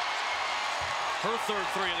 Her third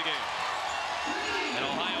three of the game. And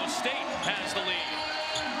Ohio State has the lead.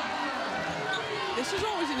 This is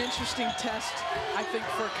always an interesting test, I think,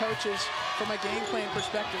 for coaches from a game plan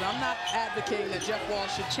perspective. I'm not advocating that Jeff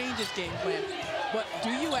Walsh should change his game plan, but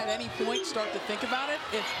do you at any point start to think about it?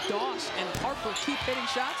 If Doss and Harper keep hitting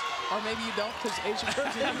shots, or maybe you don't because Asia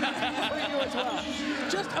Durr's for you as well.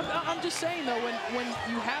 I'm just saying, though, when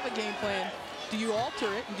you have a game plan, do you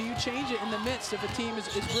alter it and do you change it in the midst if a team is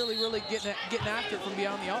really, really getting after it from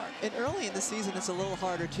beyond the arc? And early in the season, it's a little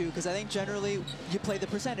harder, too, because I think generally you play the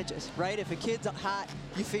percentages, right? If a kid's hot,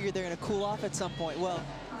 you figure they're going to cool off at some point. Well,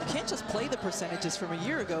 you can't just play the percentages from a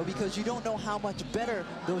year ago because you don't know how much better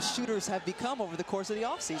those shooters have become over the course of the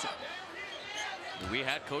offseason. We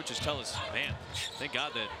had coaches tell us, man, thank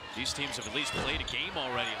God that these teams have at least played a game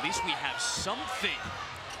already. At least we have something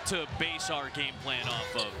to base our game plan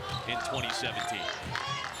off of in 2017.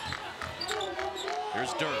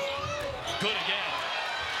 Here's Durr. Good again.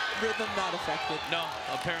 Rhythm not affected. No,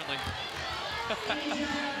 apparently.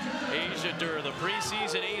 Asia Durr, the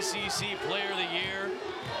preseason ACC Player of the Year.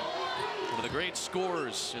 One of the great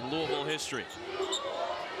scorers in Louisville history.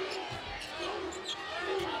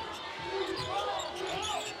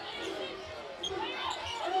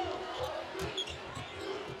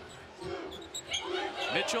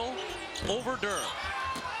 Mitchell over Durr.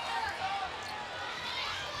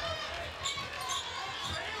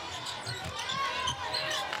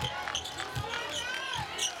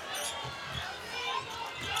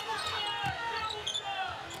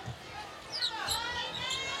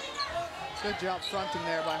 Good job fronting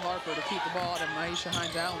there by Harper to keep the ball out of Maisha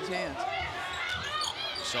Hines-Allen's hands.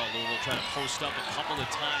 Saw Louisville try to post up a couple of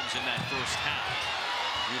times in that first half.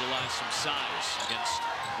 Utilize some size against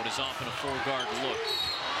what is often a four-guard look.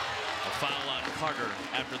 A foul on Carter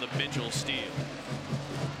after the Mitchell steal.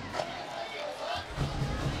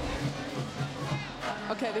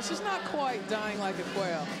 Okay, this is not quite dying like a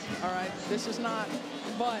quail. All right, this is not,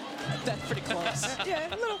 but that's pretty close. Yeah,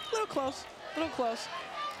 a little close, a little close.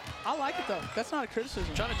 I like it though. That's not a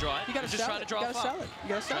criticism. Trying to draw it. You got to just trying to draw the foul. You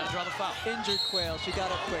got to sell it. Trying to draw the foul. Injured quail. She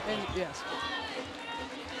got up quick. Yes.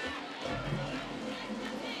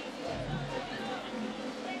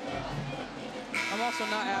 I'm also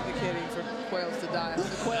not advocating for quails to die.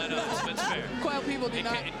 Quail, no, that's fair. Quail people do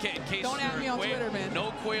not. Don't add me on Twitter, man.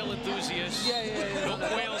 No quail enthusiasts. Yeah. No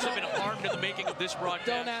quails have been harmed in the making of this broadcast.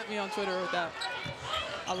 Don't at me on Twitter with that.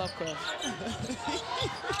 I love quails.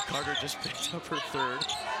 Carter just picked up her third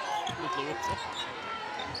with Louisville.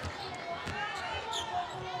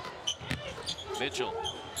 Mitchell,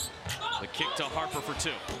 the kick to Harper for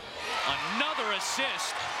two. Another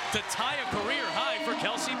assist to tie a career high for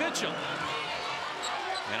Kelsey Mitchell.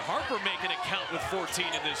 And Harper making it count with 14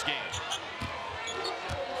 in this game.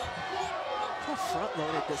 How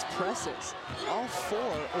front-loaded this press is. All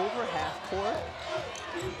four over half court.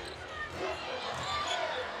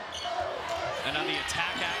 And on the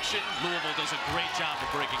attack action, Louisville does a great job of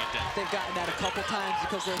breaking it down. They've gotten that a couple times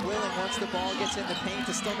because they're willing, once the ball gets in the paint,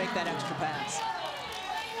 to still make that extra pass.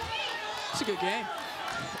 It's a good game.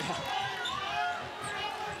 Yeah.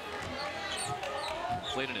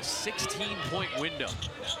 Played in a 16-point window.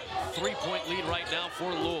 3-point lead right now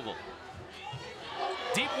for Louisville.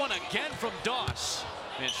 Deep one again from Doss.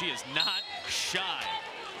 Man, she is not shy.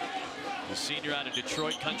 The senior out of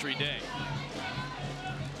Detroit Country Day.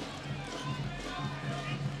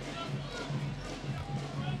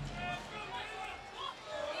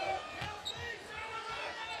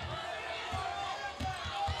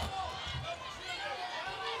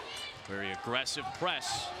 Aggressive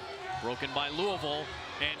press broken by Louisville,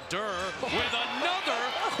 and Durr with another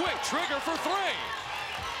quick trigger for three.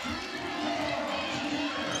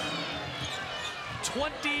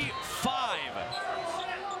 25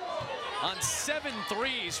 on 7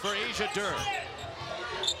 threes for Asia Durr.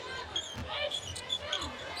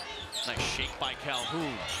 Nice shake by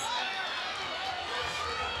Calhoun.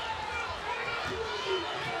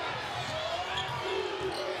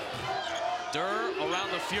 Durr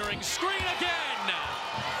around the Fearing screen again.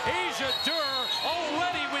 Asia Durr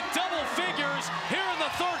already with double figures here in the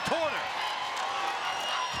third quarter.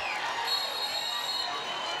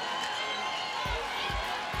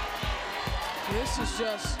 This is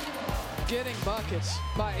just getting buckets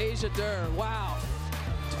by Asia Durr. Wow.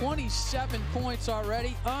 27 points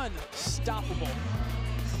already. Unstoppable.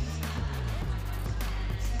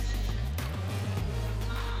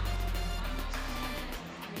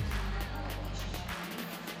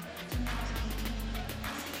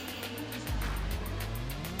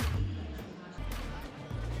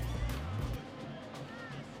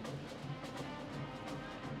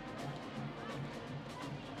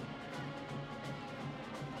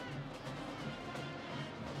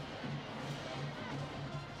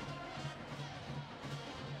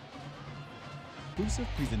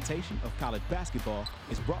 Exclusive presentation of college basketball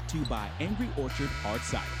is brought to you by Angry Orchard Hard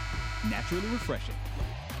Cider, naturally refreshing,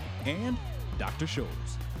 and Dr.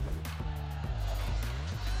 Scholl's.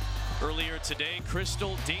 Earlier today,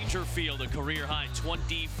 Crystal Dangerfield, a career-high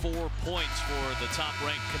 24 points for the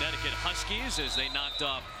top-ranked Connecticut Huskies as they knocked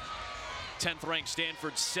off 10th-ranked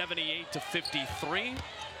Stanford 78-53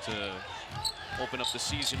 to open up the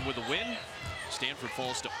season with a win. Stanford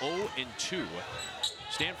falls to 0-2.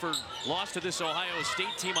 Stanford lost to this Ohio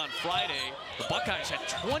State team on Friday. The Buckeyes had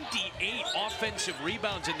 28 offensive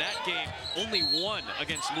rebounds in that game, only 1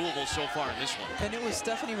 against Louisville so far in this one. And it was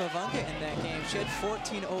Stephanie Mavunga in that game. She had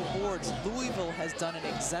 14 boards. Louisville has done an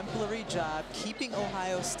exemplary job keeping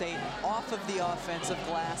Ohio State off of the offensive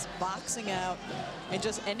glass, boxing out, and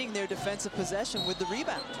just ending their defensive possession with the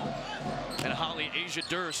rebound. And Holly, Asia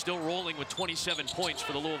Durr still rolling with 27 points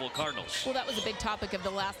for the Louisville Cardinals. Well, that was a big topic of the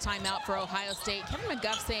last time out for Ohio State. Kevin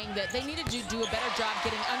McGuff saying that they needed to do a better job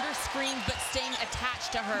getting under screen but staying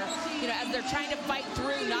attached to her. You know, as they're trying to fight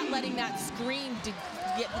through, not letting that screen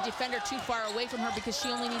get the defender too far away from her because she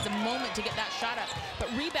only needs a moment to get that shot up. But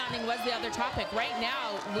rebounding was the other topic. Right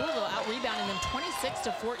now, Louisville out-rebounding them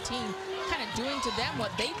 26-14, kind of doing to them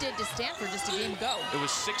what they did to Stanford just a game ago. It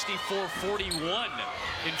was 64-41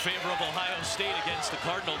 in favor of Ohio State against the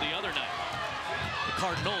Cardinal the other night. The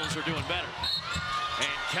Cardinals are doing better.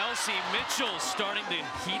 And Kelsey Mitchell starting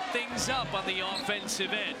to heat things up on the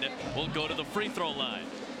offensive end. Will go to the free throw line.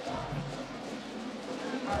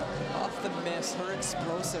 Off the miss, her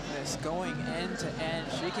explosiveness going end to end.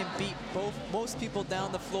 She can beat most people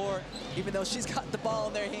down the floor, even though she's got the ball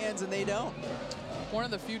in their hands and they don't. One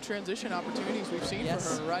of the few transition opportunities we've seen for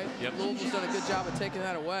her, right? Yep. Louisville's done a good job of taking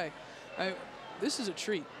that away. This is a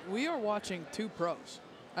treat. We are watching 2 pros.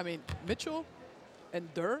 I mean, Mitchell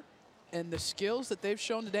and Durr, and the skills that they've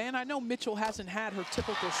shown today. And I know Mitchell hasn't had her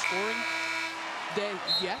typical scoring day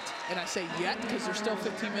yet. And I say yet because there's still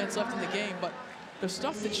 15 minutes left in the game. But the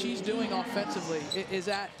stuff that she's doing offensively is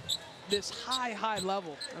at this high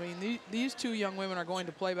level. I mean, these 2 young women are going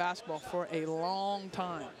to play basketball for a long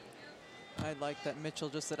time. I like that Mitchell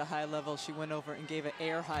just at a high level, she went over and gave an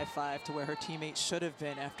air high five to where her teammate should have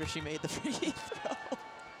been after she made the free throw.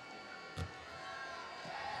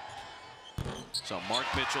 So Mark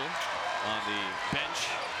Mitchell on the bench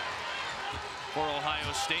for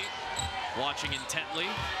Ohio State, watching intently.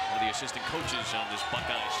 One of the assistant coaches on this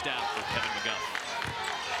Buckeye staff for Kevin McGuff.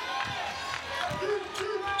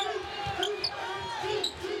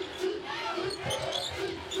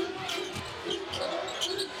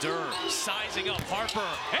 Durr sizing up Harper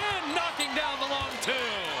and knocking down the long 2.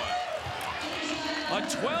 A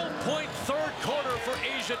 12-point third quarter for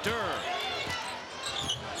Asia Durr.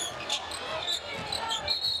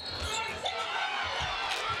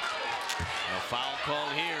 A foul call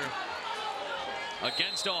here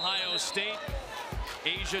against Ohio State.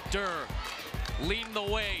 Asia Durr leading the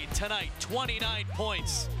way tonight, 29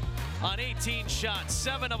 points on 18 shots,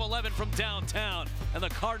 7 of 11 from downtown, and the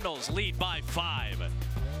Cardinals lead by 5.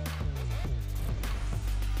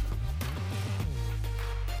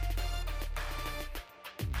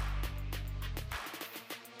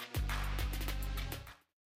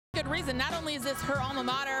 reason. Not only is this her alma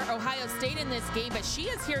mater, Ohio State, in this game, but she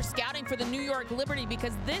is here scouting for the New York Liberty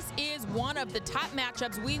because this is one of the top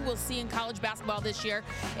matchups we will see in college basketball this year.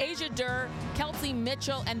 Asia Durr, Kelsey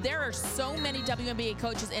Mitchell, and there are so many WNBA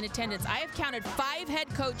coaches in attendance. I have counted 5 head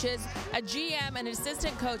coaches, a GM, and an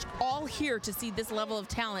assistant coach, all here to see this level of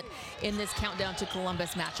talent in this countdown to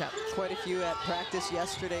Columbus matchup. Quite a few at practice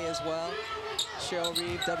yesterday as well. Cheryl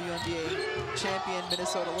Reeve, WNBA champion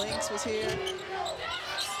Minnesota Lynx, was here.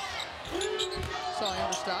 Saw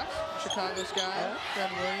Amber Stocks, Chicago Sky, Yeah.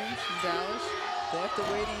 Fred Williams from Dallas. They have to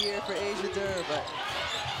wait a year for Asia Durr, but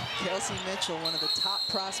Kelsey Mitchell, one of the top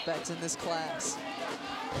prospects in this class.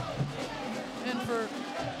 And for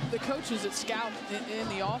the coaches that scout in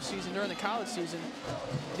the offseason, during the college season,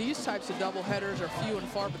 these types of doubleheaders are few and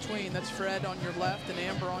far between. That's Fred on your left and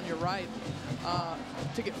Amber on your right.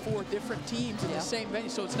 To get 4 different teams in the same venue.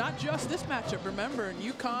 So it's not just this matchup. Remember, in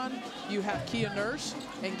UConn, you have Kia Nurse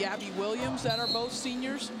and Gabby Williams that are both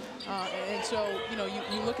seniors. And so, you know,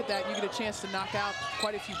 you look at that, you get a chance to knock out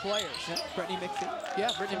quite a few players. Yep. Brittany McPhee.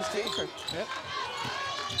 Yeah, Brittany McPhee. Yep.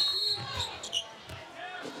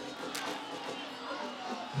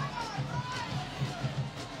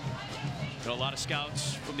 You know, a lot of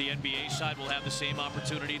scouts from the NBA side will have the same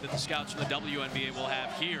opportunity that the scouts from the WNBA will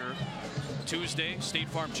have here. Tuesday, State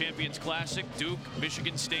Farm Champions Classic, Duke,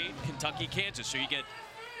 Michigan State, Kentucky, Kansas. So you get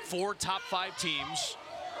 4 top 5 teams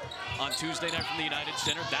on Tuesday night from the United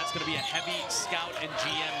Center. That's going to be a heavy scout and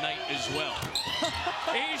GM night as well.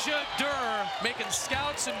 Asia Durr making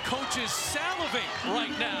scouts and coaches salivate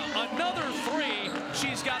right now. Another 3.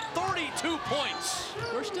 She's got 32 points.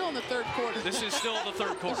 We're still in the 3rd quarter. This is still the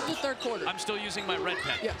 3rd quarter. This is the 3rd quarter. I'm still using my red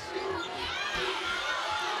pen. Yes.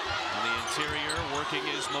 On the interior, working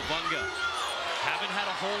is Mavunga. Haven't had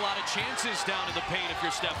a whole lot of chances down in the paint if you're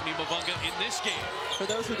Stephanie Mavunga in this game. For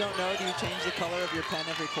those who don't know, do you change the color of your pen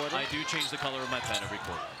every quarter? I do change the color of my pen every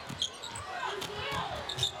quarter.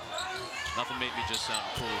 Nothing made me just sound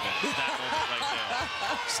cooler than that moment right there.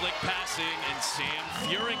 Slick passing, and Sam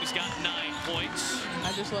Furing's got 9 points.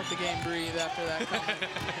 I just let the game breathe after that comment.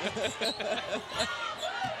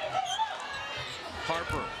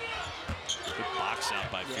 Harper. Good box out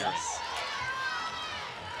by Furing.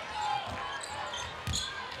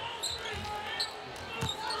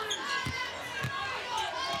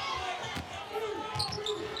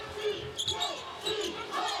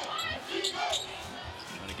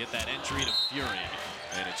 Get that entry to Furing,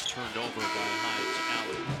 and it's turned over by Hines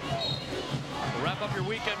Allen. We'll wrap up your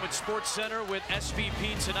weekend with SportsCenter with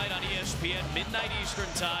SVP tonight on ESPN, midnight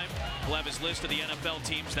Eastern time. We'll have his list of the NFL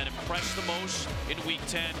teams that impressed the most in Week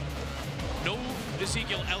 10. No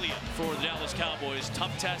Ezekiel Elliott for the Dallas Cowboys.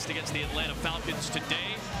 Tough test against the Atlanta Falcons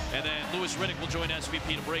today. And then Louis Riddick will join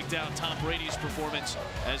SVP to break down Tom Brady's performance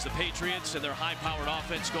as the Patriots and their high-powered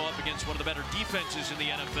offense go up against one of the better defenses in the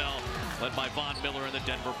NFL, led by Von Miller and the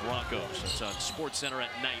Denver Broncos. It's on SportsCenter at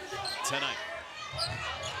night tonight.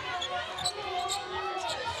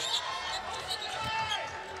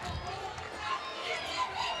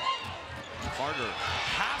 Carter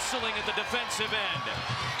hassling at the defensive end.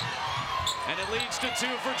 And it leads to 2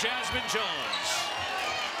 for Jasmine Jones.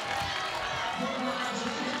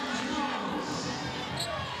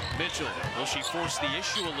 Mitchell, will she force the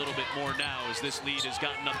issue a little bit more now as this lead has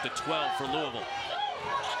gotten up to 12 for Louisville?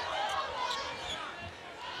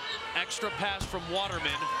 Extra pass from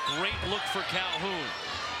Waterman. Great look for Calhoun.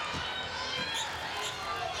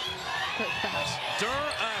 Great pass. Durr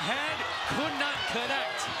ahead, could not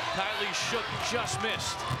connect. Kylie Shook just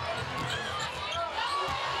missed.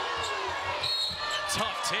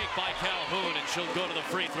 Tough take by Calhoun, and she'll go to the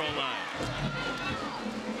free throw line.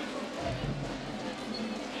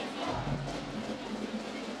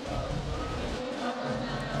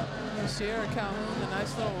 Sierra Calhoun, a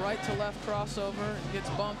nice little right to left crossover, and gets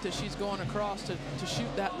bumped as she's going across to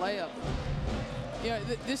shoot that layup. Yeah,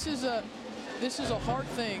 this is a hard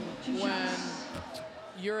thing when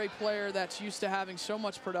you're a player that's used to having so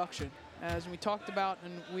much production. As we talked about,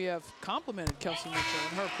 and we have complimented Kelsey Mitchell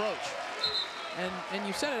and her approach. And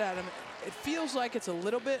you said it, Adam, it feels like it's a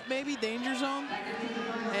little bit maybe danger zone.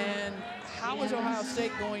 And how is Ohio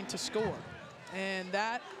State going to score? And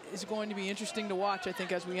that is going to be interesting to watch, I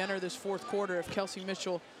think, as we enter this 4th quarter, if Kelsey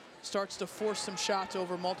Mitchell starts to force some shots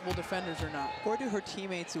over multiple defenders or not. Or do her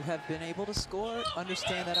teammates who have been able to score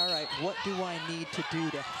understand that, all right, what do I need to do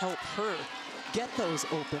to help her get those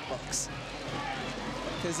open looks?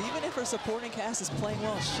 Because even if her supporting cast is playing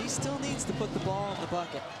well, she still needs to put the ball in the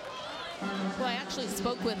bucket. Well, I actually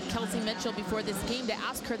spoke with Kelsey Mitchell before this game to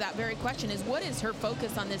ask her that very question, is what is her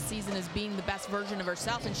focus on this season as being the best version of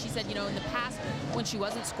herself? And she said, you know, in the past, when she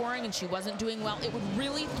wasn't scoring and she wasn't doing well, it would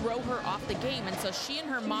really throw her off the game. And so she and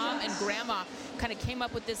her mom and grandma kind of came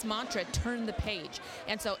up with this mantra, turn the page.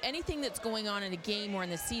 And so anything that's going on in a game or in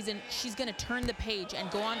the season, she's going to turn the page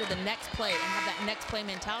and go on to the next play and have that next play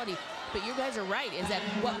mentality. But you guys are right, is at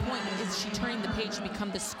what point is she turning the page to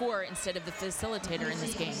become the scorer instead of the facilitator in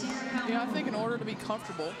this game? Yeah, I think in order to be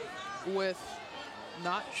comfortable with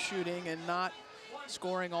not shooting and not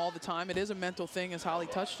scoring all the time, it is a mental thing, as Holly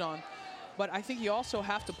touched on. But I think you also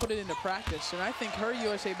have to put it into practice. And I think her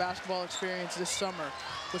USA basketball experience this summer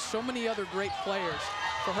with so many other great players,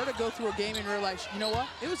 for her to go through a game and realize, you know what,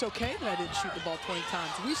 it was okay that I didn't shoot the ball 20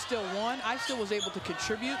 times. We still won. I still was able to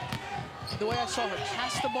contribute. The way I saw her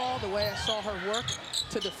pass the ball, the way I saw her work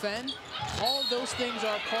to defend, all of those things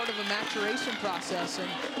are part of a maturation process. And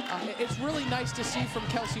it's really nice to see from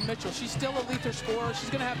Kelsey Mitchell. She's still a lethal scorer.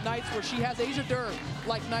 She's going to have nights where she has Asia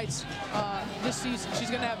Durr-like nights this season. She's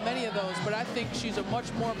going to have many of those, but I think she's a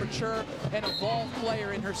much more mature and evolved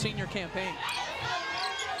player in her senior campaign.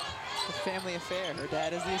 A family affair. Her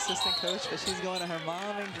dad is the assistant coach, but she's going to her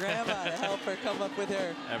mom and grandma to help her come up with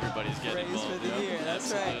her Everybody's getting phrase involved. for the year.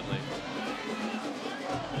 That's Absolutely.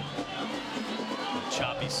 A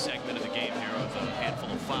choppy segment of the game here with a handful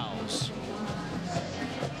of fouls.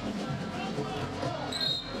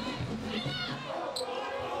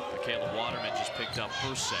 Michaela Waterman just picked up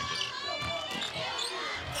her second.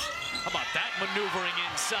 How about that maneuvering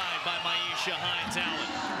inside by Maisha Hines-Allen?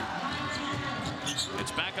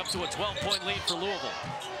 It's back up to a 12-point lead for Louisville.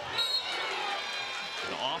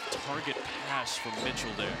 An off-target pass from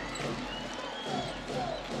Mitchell there.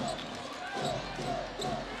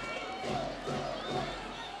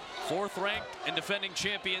 Fourth-ranked and defending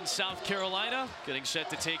champion South Carolina getting set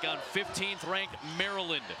to take on 15th-ranked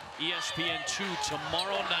Maryland. ESPN2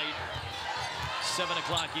 tomorrow night, 7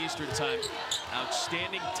 o'clock Eastern time.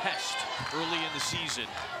 Outstanding test early in the season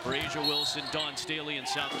for Asia Wilson, Dawn Staley, and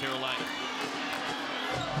South Carolina.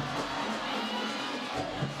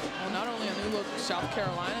 Well, not only a new-look South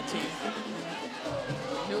Carolina team,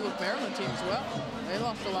 new-look Maryland team as well. They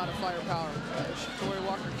lost a lot of firepower. Tori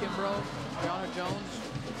Walker-Kimbrough, Brianna Jones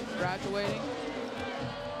graduating.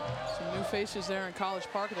 Some new faces there in College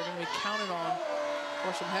Park that are going to be counted on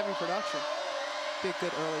for some heavy production. Be a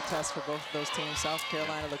good early test for both of those teams. South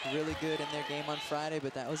Carolina looked really good in their game on Friday,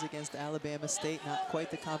 but that was against Alabama State. Not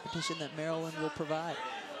quite the competition that Maryland will provide.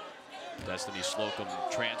 Destiny Slocum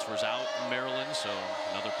transfers out in Maryland, so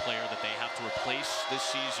another player that they have to replace this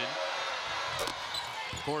season.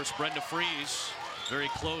 Of course, Brenda Fries, very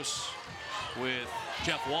close with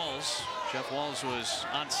Jeff Walz. Jeff Walz was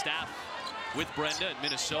on staff with Brenda at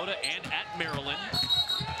Minnesota and at Maryland.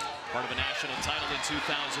 Part of a national title in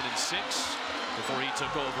 2006 before he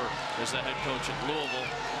took over as the head coach at Louisville.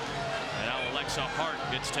 And now Alexa Hart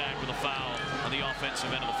gets tagged with a foul on the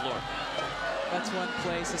offensive end of the floor. That's one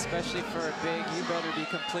place, especially for a big, you better be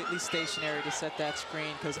completely stationary to set that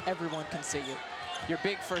screen because everyone can see you. You're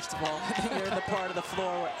big, first of all, and you're in the part of the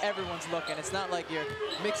floor where everyone's looking. It's not like you're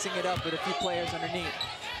mixing it up with a few players underneath.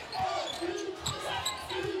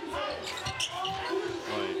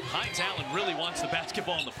 Hines-Allen really wants the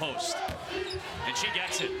basketball in the post, and she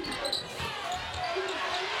gets it.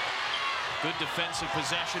 Good defensive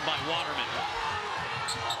possession by Waterman.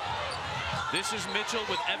 This is Mitchell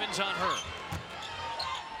with Evans on her.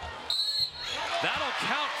 That'll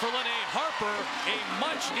count for Lene Harper. A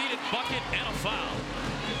much-needed bucket and a foul.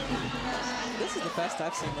 This is the best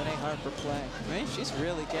I've seen Lene Harper play. I mean, she's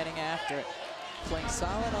really getting after it. Playing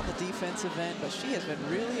solid on the defensive end, but she has been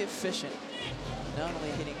really efficient. Not only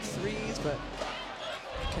hitting threes, but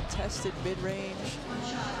contested mid-range.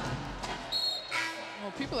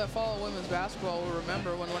 Well, people that follow women's basketball will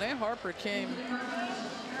remember when Lene Harper came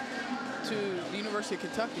to the University of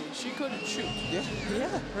Kentucky, she couldn't shoot. Yeah.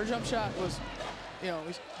 Her jump shot was, you know, it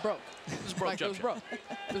was broke. It was broke. Like, it was broke.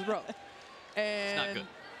 It was broke. And It's not good.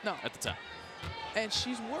 No. At the time. And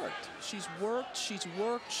she's worked. She's worked. She's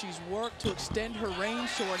worked. She's worked to extend her range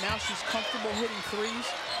so where now she's comfortable hitting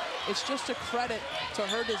threes. It's just a credit to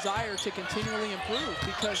her desire to continually improve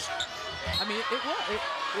because, I mean,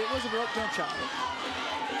 it was a broke jump shot.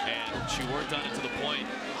 And she worked on it to the point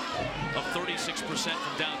of 36%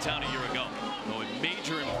 from downtown a year ago. So a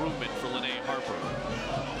major improvement for Lene Harper.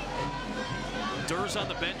 Durr's on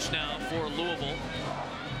the bench now for Louisville.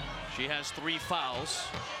 She has 3 fouls.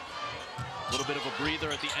 A little bit of a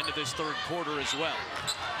breather at the end of this third quarter as well.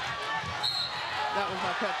 That was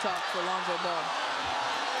my pep talk for Lonzo Ball.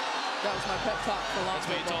 That was my pep talk for Lonzo. That's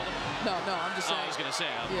what you told him? No, I'm just Oh, saying. I was going to say.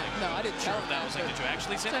 I'm Yeah, like, no, I didn't sure tell if him that was like, did you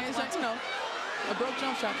actually say that? It's like, you know, a broke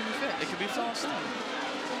jump shot can be fixed. It can be That's all I'm fixed. saying.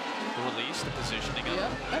 The release, the positioning of Yeah,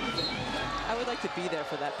 it. everything. I would like to be there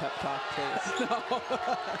for that pep talk, please.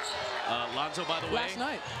 Lonzo, by the way, Last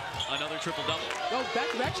night. another triple-double. Oh,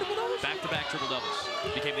 back-to-back triple-doubles? Back-to-back triple-doubles.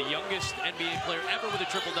 Became the youngest NBA player ever with a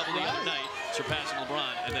triple-double the other night, surpassing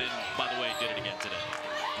LeBron, and then, by the way, did it again today.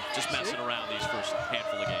 Just messing around these first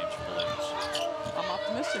handful of games for the Lakers. I'm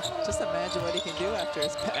optimistic. Just imagine what he can do after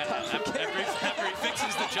his pep talk. After he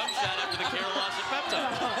fixes the jump shot after the Carol loss at pep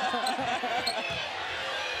talk.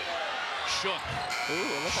 Shook. Ooh,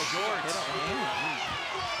 it looks like Short. hit on the hand.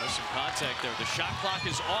 There's some contact there. The shot clock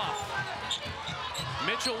is off.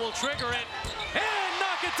 Mitchell will trigger it and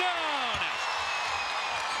knock it down.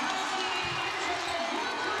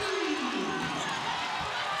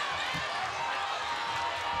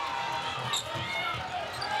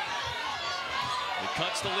 It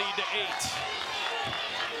cuts the lead to 8.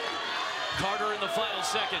 Carter in the final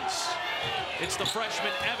seconds. It's the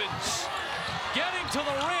freshman Evans. Getting to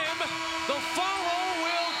the rim. The follow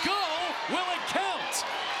will go. Will it count?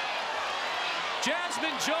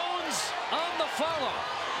 Jasmine Jones on the follow.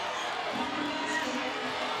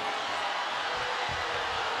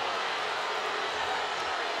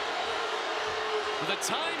 For the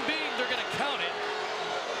time being, they're going to count it.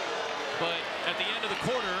 But at the end of the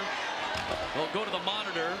quarter, they'll go to the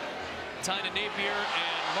monitor. Tyna Napier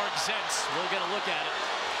and Mark Zentz will get a look at it.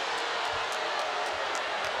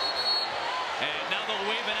 And now they'll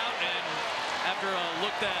wave it out, and after a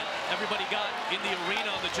look that everybody got in the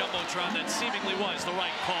arena on the Jumbotron, that seemingly was the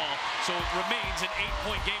right call. So it remains an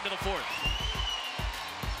 8-point game to the 4th.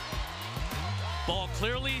 Ball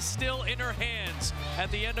clearly still in her hands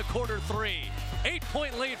at the end of quarter 3.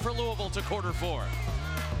 8-point lead for Louisville to quarter 4.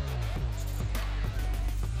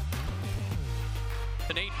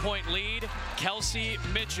 An 8-point lead. Kelsey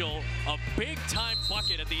Mitchell, a big-time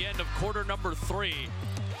bucket at the end of quarter number 3.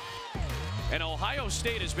 And Ohio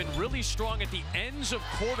State has been really strong at the ends of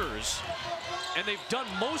quarters. And they've done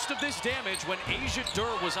most of this damage when Asia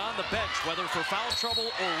Durr was on the bench, whether for foul trouble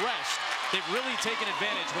or rest. They've really taken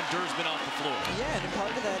advantage when Durr's been off the floor. Yeah, and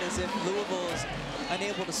part of that is if Louisville's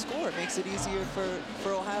unable to score, it makes it easier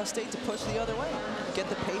for Ohio State to push the other way. Get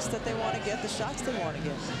the pace that they want to get, the shots they want to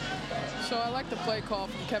get. So I like the play call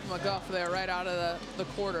from Kevin McGuff there right out of the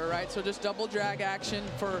quarter, right? So just double drag action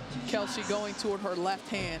for Kelsey going toward her left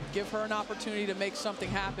hand. Give her an opportunity to make something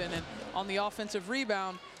happen. And on the offensive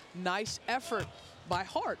rebound, nice effort by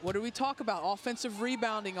Hart. What do we talk about? Offensive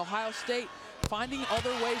rebounding, Ohio State finding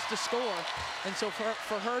other ways to score. And so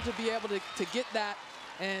for her to be able to get that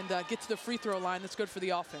and get to the free throw line, that's good for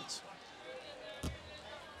the offense.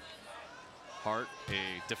 Hart,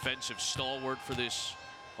 a defensive stalwart for this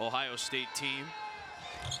Ohio State team,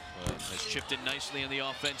 has chipped in nicely on the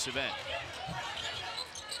offensive end.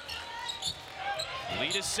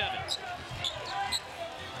 Lead is 7.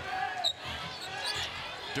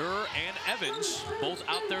 Durr and Evans both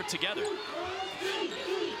out there together.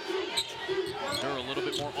 Durr a little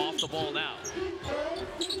bit more off the ball now. The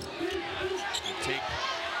take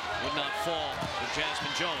would not fall for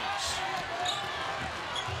Jasmine Jones.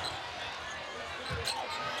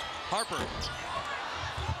 Harper.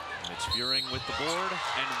 It's Furing with the board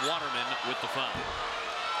and Waterman with the foul.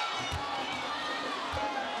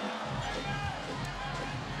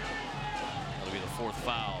 That'll be the 4th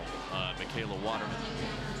foul on Michaela Waterman.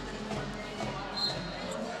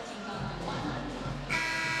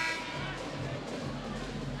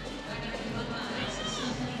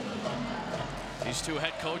 These two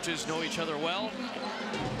head coaches know each other well.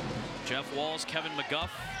 Jeff Walz, Kevin McGuff,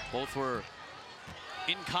 both were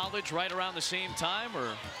in college right around the same time,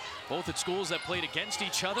 or both at schools that played against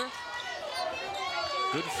each other.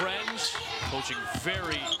 Good friends, coaching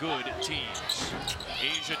very good teams.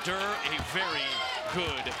 Asia Durr, a very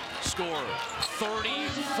good scorer.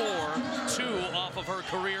 34-2 off of her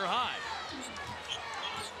career high.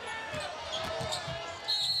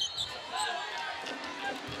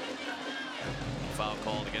 Foul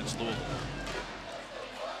called against Louisville.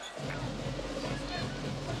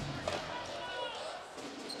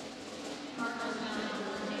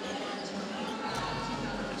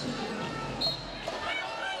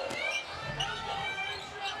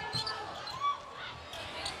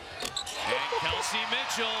 Kelsey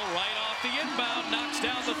Mitchell, right off the inbound, knocks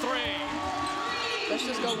down the 3. Let's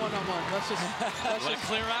just go one-on-one. Let's just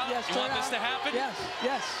clear out? Yes, you clear want out. this to happen? Yes,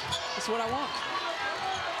 yes. That's what I want.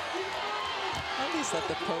 At least let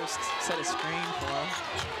the post set a screen for him.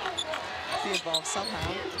 Be involved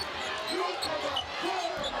somehow.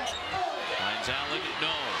 Finds Allen,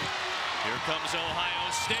 no. Here comes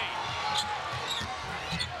Ohio State.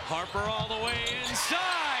 Harper all the way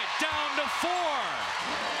inside, down to 4.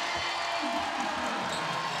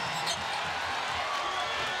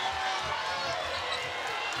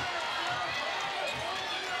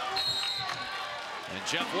 And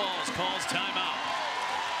Jeff Walz calls timeout.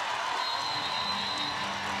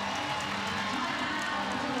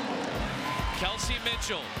 Kelsey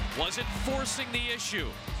Mitchell wasn't forcing the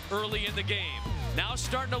issue early in the game. Now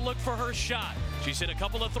starting to look for her shot. She's hit a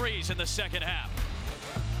couple of threes in the second half.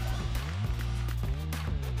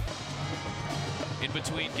 In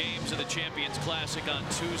between games of the Champions Classic on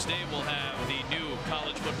Tuesday, we'll have the new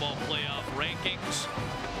college football playoff rankings.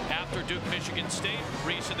 After Duke, Michigan State,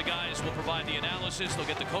 Reese and the guys will provide the analysis. They'll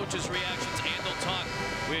get the coaches' reactions, and they'll talk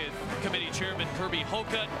with committee chairman Kirby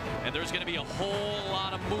Hocutt. And there's going to be a whole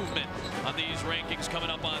lot of movement on these rankings coming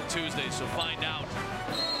up on Tuesday. So find out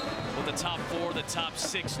what the top 4, the top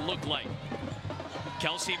 6 look like.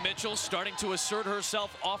 Kelsey Mitchell starting to assert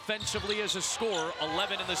herself offensively as a scorer,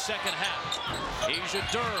 11 in the second half. Asia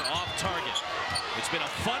Durr off target. It's been a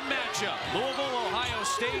fun matchup. Louisville, Ohio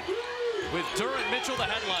State, with Durr and Mitchell the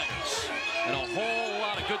headliners. And a whole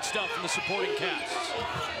lot of good stuff from the supporting casts.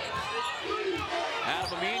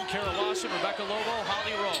 Adam Amin, Kara Lawson, Rebecca Lobo,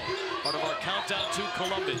 Holly Rowe. Part of our countdown to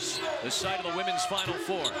Columbus, the site of the women's Final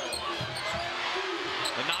Four.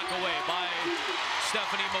 The knock away by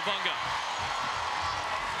Stephanie Mavunga.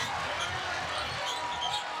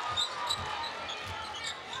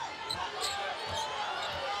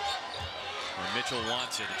 Mitchell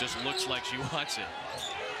wants it. It just looks like she wants it.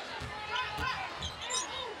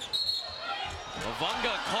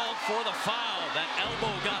 Mavunga called for the foul. That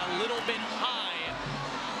elbow got a little bit high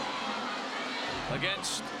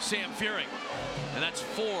against Sam Fearing. And that's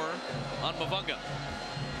 4 on Mavunga.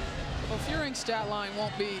 Well, Fearing's stat line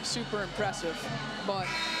won't be super impressive, but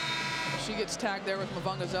she gets tagged there with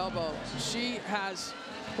Mavunga's elbow. She has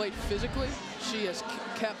played physically. She has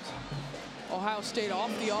kept Ohio State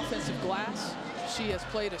off the offensive glass. She has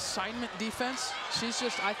played assignment defense. She's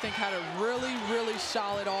just, I think, had a really, really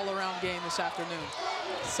solid all-around game this afternoon.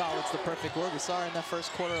 Solid's the perfect word. We saw her in that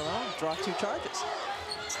first quarter alone draw 2 charges.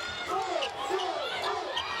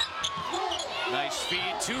 Nice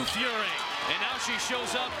feed to Fearing. And now she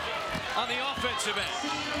shows up on the offensive end.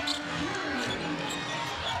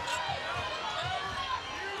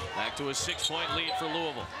 Back to a 6-point lead for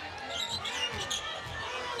Louisville.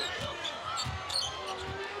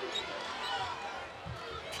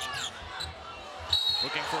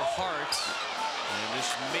 Looking for Hart, and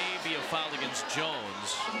this may be a foul against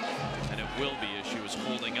Jones, and it will be as she was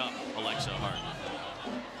holding up Alexa Hart.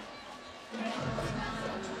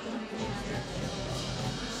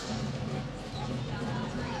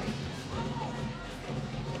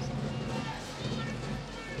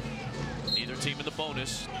 Neither team in the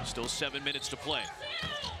bonus, still 7 minutes to play.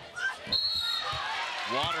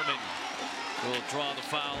 Waterman will draw the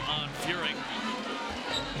foul on Fearing.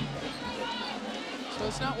 So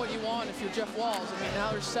it's not what you want if you're Jeff Walz. I mean, now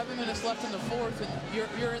there's 7 minutes left in the fourth, and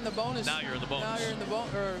you're in the bonus. Now you're in the bonus. Now you're in the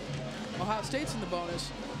bonus, or Ohio State's in the bonus.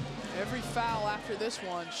 Every foul after this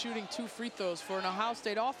one, shooting 2 free throws for an Ohio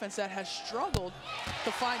State offense that has struggled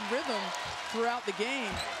to find rhythm throughout the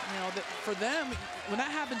game. You know, for them, when that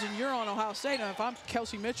happens and you're on Ohio State, and if I'm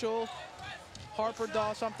Kelsey Mitchell, Harper,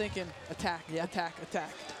 Doss, I'm thinking attack, attack,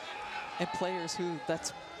 attack. And players who,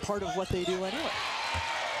 that's part of what they do anyway.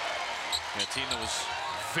 A team that was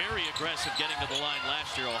very aggressive getting to the line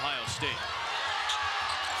last year, Ohio State.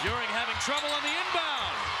 Fearing having trouble on the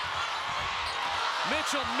inbound.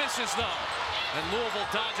 Mitchell misses though, and Louisville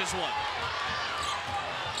dodges one.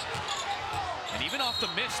 And even off the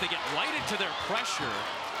miss, they get right into their pressure,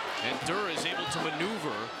 and Durr is able to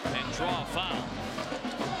maneuver and draw a foul.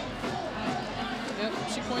 Yep,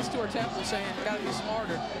 she points to her temple saying, gotta be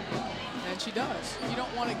smarter. And she does. You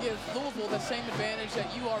don't want to give Louisville the same advantage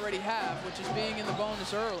that you already have, which is being in the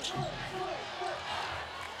bonus early.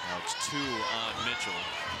 Now it's 2 on Mitchell.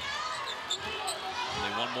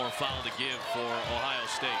 Only one more foul to give for Ohio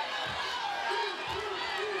State.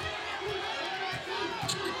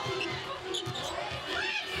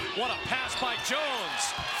 What a pass by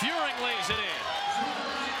Jones. Fearing lays it in.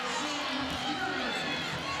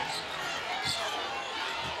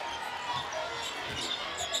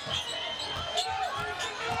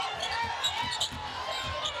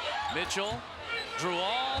 Mitchell drew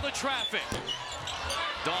all the traffic.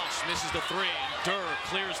 Doss misses the 3. Durr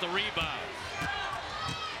clears the rebound.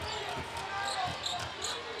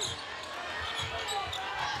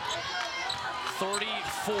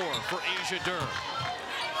 .34 for Asia Durr.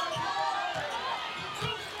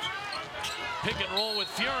 Pick and roll with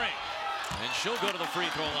Fearing. And she'll go to the free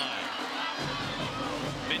throw line.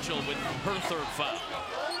 Mitchell with her third foul.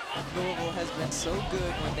 Louisville has been so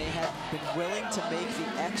good when they have been willing to make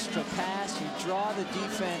the extra pass. You draw the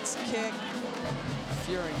defense kick.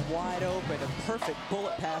 Fury wide open, a perfect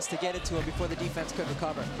bullet pass to get it to him before the defense could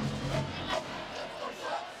recover.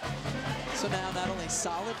 So now not only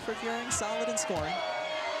solid for Fury, solid in scoring.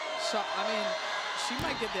 So, I mean, she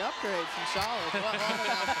might get the upgrade from solid.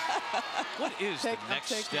 What is the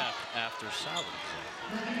next step after solid?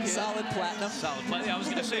 Yeah. Solid platinum. Solid platinum. Yeah, I was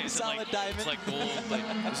going to say, is solid like, diamond. It's like gold. Like,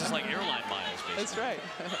 this is like airline miles, basically. That's right.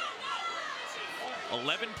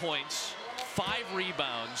 11 points, 5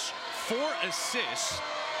 rebounds, 4 assists,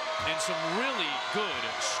 and some really good,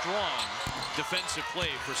 strong defensive play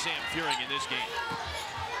for Sam Furing in this game.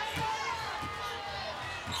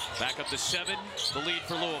 Back up to 7, the lead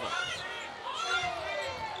for Louisville.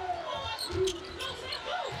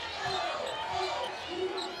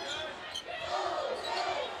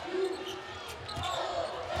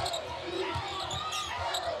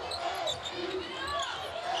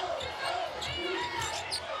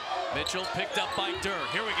 Mitchell picked up by Durr.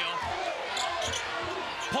 Here we go.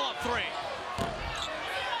 Pull-up 3.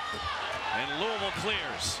 And Louisville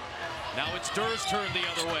clears. Now it's Durr's turn the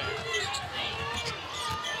other way.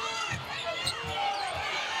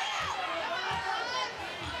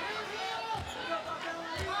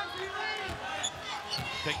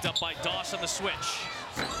 Picked up by Doss on the switch.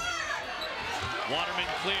 Waterman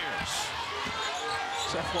clears.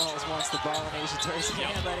 Jeff Walls wants the ball in Asia Durr's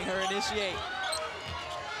hand, letting her initiate.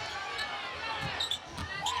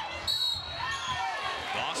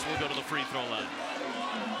 Doss will go to the free throw line.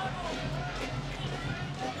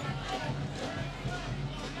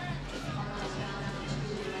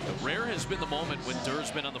 Rare has been the moment when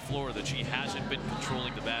Durr's been on the floor that she hasn't been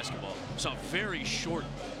controlling the basketball. Saw a very short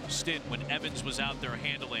stint when Evans was out there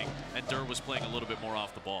handling and Durr was playing a little bit more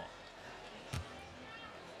off the ball.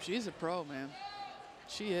 She's a pro, man.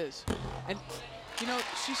 She is. And, you know,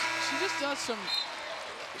 she just does some,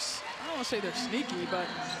 I don't want to say they're sneaky, but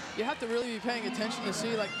you have to really be paying attention to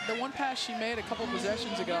see, like, the one pass she made a couple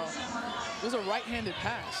possessions ago was a right-handed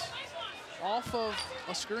pass off of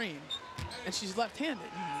a screen, and she's left-handed.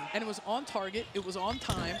 And it was on target, it was on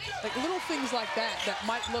time. Like little things like that that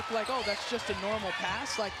might look like, oh, that's just a normal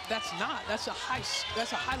pass. Like that's not. That's a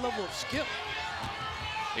high level of skill.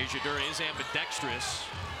 Asia Durr is ambidextrous.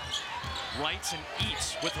 Writes and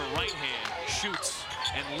eats with her right hand, shoots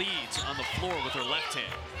and leads on the floor with her left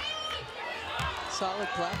hand. Solid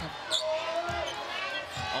platinum.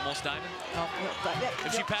 Almost diamond? Yeah,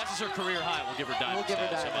 if she passes her career high, we'll give her diamond. We'll give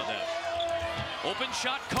her diamond. How about that? Open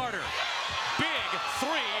shot, Carter. Big 3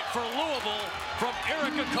 for Louisville from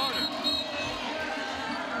Erica Carter.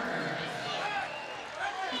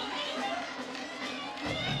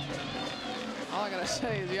 All I gotta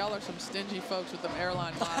say is y'all are some stingy folks with them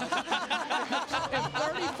airline miles. If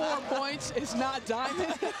 34 points is not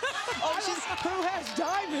diamond, who has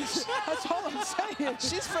diamonds? That's all I'm saying.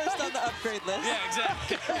 She's first on the upgrade list. Yeah,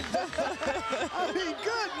 exactly. I mean,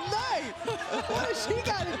 good night. What has she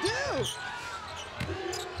got to do?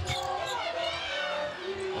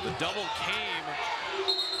 Well, the double came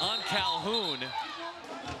on Calhoun,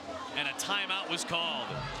 and a timeout was called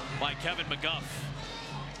by Kevin McGuff.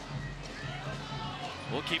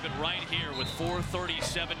 We'll keep it right here with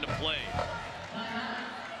 4:37 to play.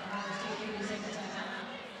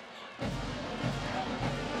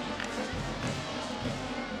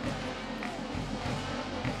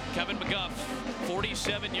 Kevin McGuff,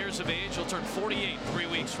 47 years of age. He'll turn 48 3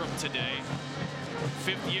 weeks from today.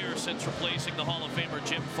 5th year since replacing the Hall of Famer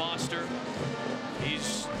Jim Foster.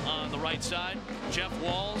 He's on the right side. Jeff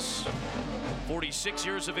Walls, 46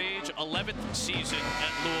 years of age, 11th season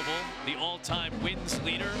at Louisville, the all-time wins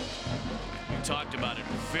leader. We talked about it.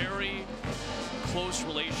 Very close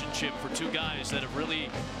relationship for two guys that have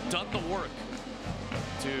really done the work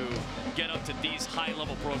to get up to these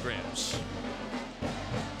high-level programs.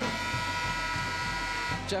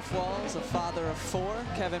 Jeff Walls, a father of 4.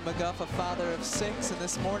 Kevin McGuff, a father of 6. And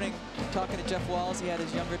this morning, talking to Jeff Walls, he had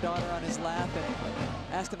his younger daughter on his lap and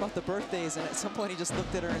asked about the birthdays. And at some point, he just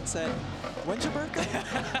looked at her and said, "When's your birthday?"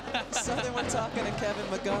 So then we're talking to Kevin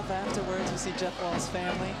McGuff afterwards. We see Jeff Walls'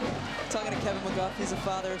 family. Talking to Kevin McGuff, he's a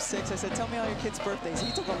father of 6. I said, "Tell me all your kids' birthdays."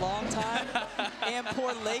 He took a long time. And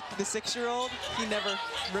poor Lake, the 6-year-old, he never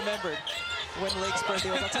remembered when Lake's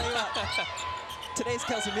birthday was. I'll tell you what. Today's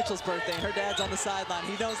Kelsey Mitchell's birthday, and her dad's on the sideline.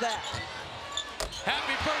 He knows that.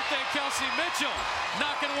 Happy birthday, Kelsey Mitchell.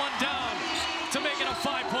 Knocking one down to make it a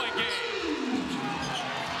 5-point game.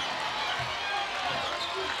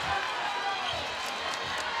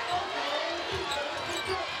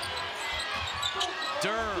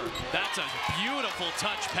 That's a beautiful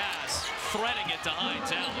touch pass, threading it to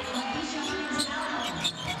Hines Allen.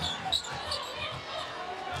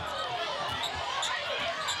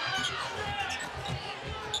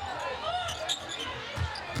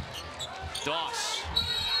 Doss.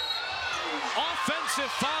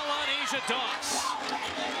 Offensive foul on Asia Doss.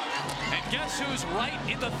 And guess who's right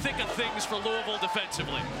in the thick of things for Louisville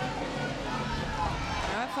defensively?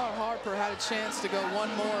 I thought Harper had a chance to go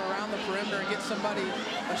one more around the perimeter and get somebody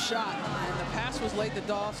a shot. And the pass was laid to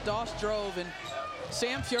Doss. Doss drove, and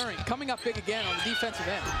Sam Furing coming up big again on the defensive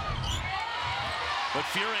end. But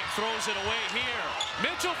Furing throws it away here.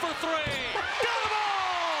 Mitchell for three. Got them all!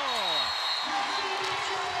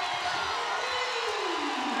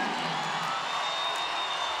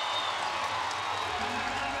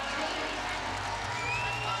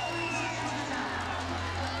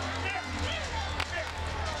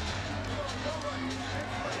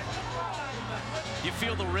 You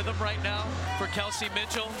feel the rhythm right now for Kelsey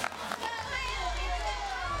Mitchell?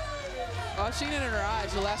 I've seen it in her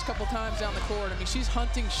eyes the last couple times down the court. I mean, she's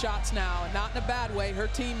hunting shots now, and not in a bad way. Her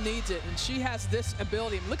team needs it, and she has this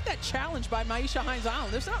ability. And look at that challenge by Maisha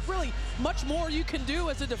Hines-Allen. There's not really much more you can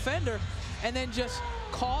do as a defender. And then just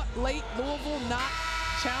caught late, Louisville not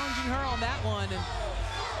challenging her on that one. And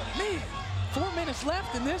man, 4 minutes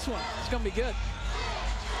left in this one. It's going to be good.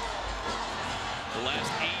 The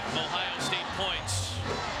last 8 Ohio State points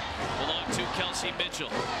belong to Kelsey Mitchell.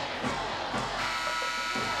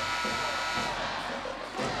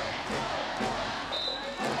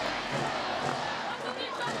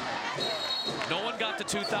 No one got to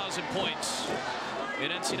 2,000 points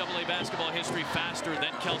in NCAA basketball history faster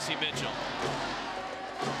than Kelsey Mitchell.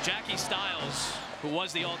 Jackie Stiles, who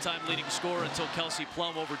was the all-time leading scorer until Kelsey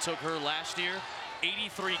Plum overtook her last year,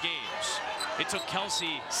 83 games. It took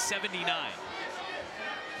Kelsey 79.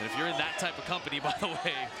 And if you're in that type of company, by the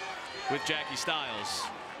way, with Jackie Stiles,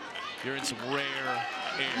 you're in some rare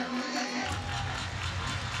air.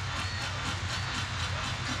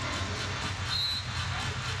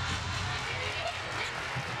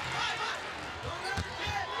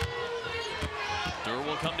 Durr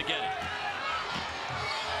will come to get it.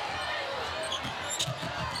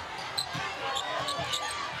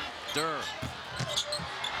 Durr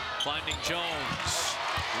finding Jones.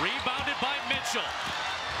 Rebounded by Mitchell.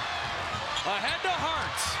 Ahead to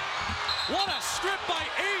Hart. What a strip by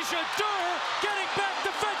Asia Durr, getting back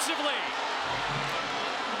defensively.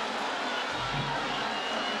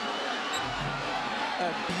 A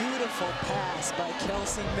beautiful pass by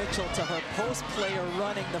Kelsey Mitchell to her post player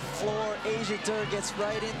running the floor. Asia Durr gets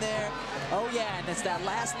right in there. Oh yeah, and it's that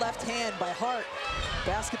last left hand by Hart.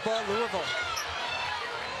 Basketball Louisville.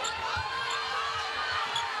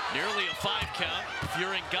 Nearly a 5 count.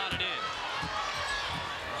 Furing got it in.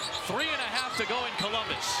 3.5 to go in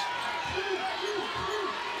Columbus.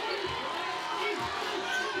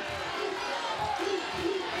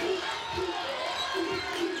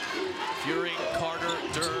 Furing, Carter,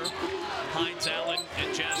 Durr, Hines Allen,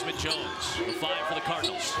 and Jasmine Jones. The 5 for the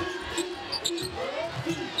Cardinals.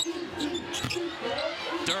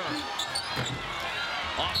 Durr.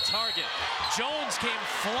 Off target. Jones came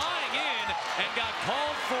flying in and got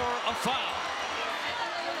called for a foul.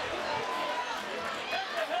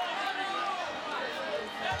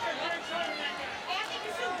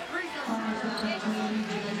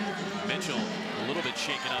 Mitchell a little bit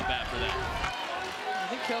shaken up after that. I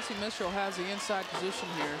think Kelsey Mitchell has the inside position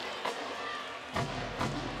here.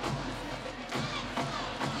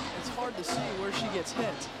 It's hard to see where she gets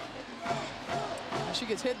hit. When she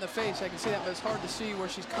gets hit in the face, I can see that, but it's hard to see where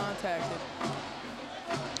she's contacted.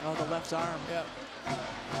 Oh, the left arm. Yep.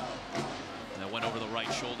 That went over the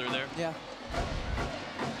right shoulder there. Yeah.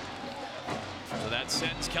 So that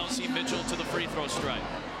sends Kelsey Mitchell to the free throw stripe.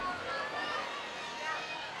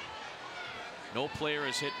 No player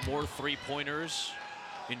has hit more three-pointers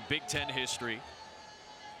in Big Ten history.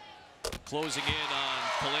 Closing in on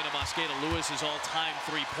Helena Mosqueda Lewis's all-time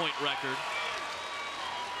three-point record.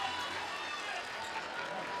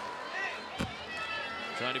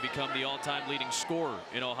 Trying to become the all-time leading scorer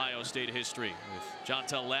in Ohio State history with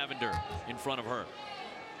Jontel Lavender in front of her.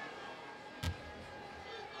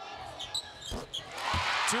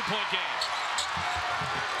 2-point game.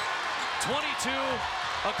 22,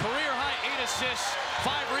 a career-high 8 assists,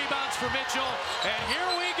 5 rebounds for Mitchell, and here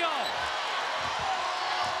we go.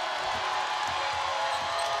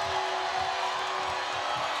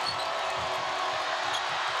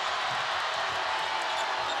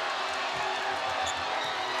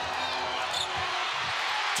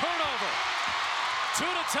 Turnover. 2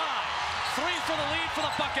 to tie. 3 for the lead for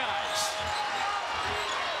the Buckeyes.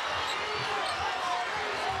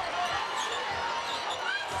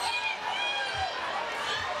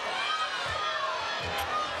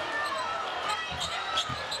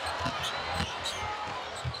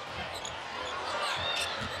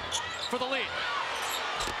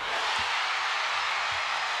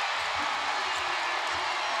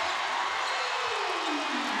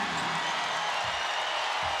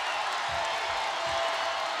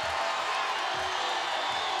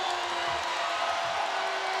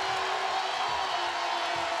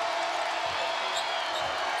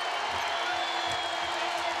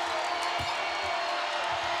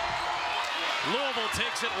 Louisville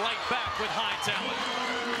takes it right back with Hines Allen.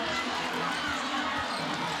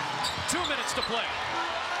 2 minutes to play.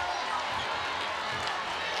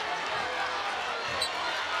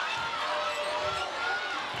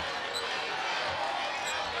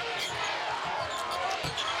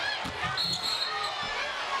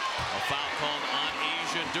 A foul called on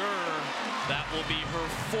Asia Durr. That will be her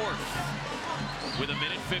 4th with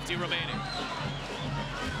 1:50 remaining.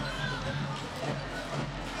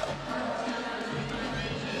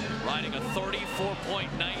 Riding a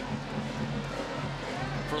 34-point night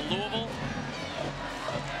for Louisville.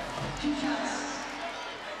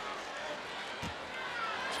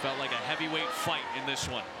 It's felt like a heavyweight fight in this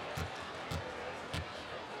one.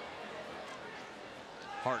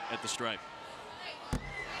 Hart at the stripe.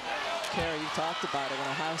 Kara, you talked about it when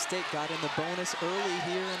Ohio State got in the bonus early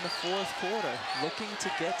here in the 4th quarter, looking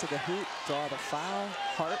to get to the hoop, draw the foul.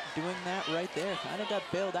 Hart doing that right there. Kind of got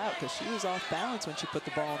bailed out because she was off balance when she put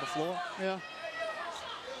the ball on the floor. Yeah.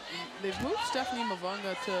 They've moved Stephanie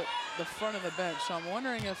Mavunga to the front of the bench, so I'm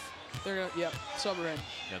wondering if they're going to, sub her in.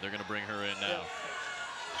 Yeah, they're going to bring her in now.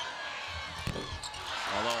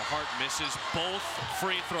 Although Hart misses both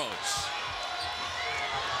free throws.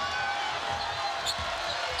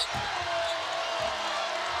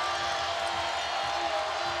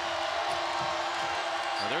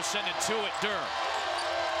 They're sending 2 at Durr.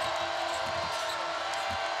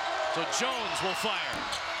 So Jones will fire.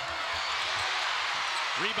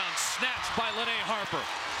 Rebound snatched by Lene Harper.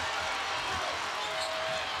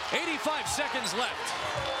 85 seconds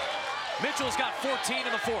left. Mitchell's got 14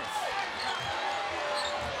 in the 4th.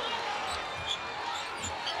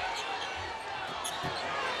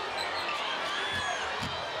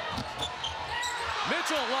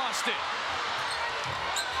 Mitchell lost it.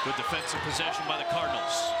 Good defensive possession by the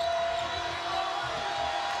Cardinals.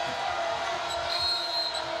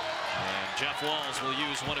 And Jeff Walz will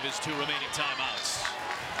use one of his 2 remaining timeouts.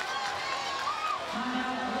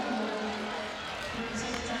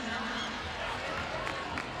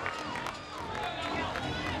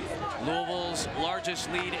 Louisville's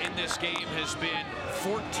largest lead in this game has been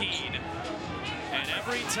 14. And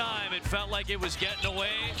every time it felt like it was getting away,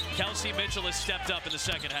 Kelsey Mitchell has stepped up in the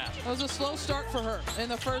second half. It was a slow start for her in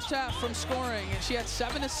the first half from scoring, and she had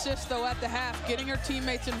 7 assists, though, at the half, getting her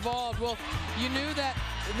teammates involved. Well, you knew that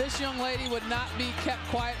this young lady would not be kept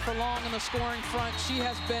quiet for long on the scoring front. She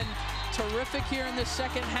has been terrific here in this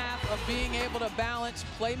second half of being able to balance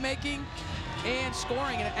playmaking and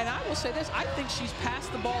scoring. And I will say this, I think she's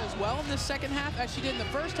passed the ball as well in this second half as she did in the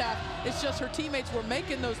first half. It's just her teammates were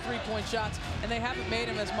making those 3-point shots, and they haven't made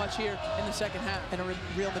them as much here in the second half. And a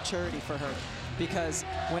real maturity for her, because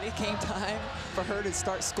when it came time for her to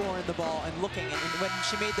start scoring the ball and looking, and when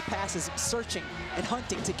she made the passes, searching and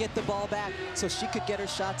hunting to get the ball back so she could get her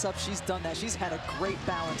shots up, she's done that. She's had a great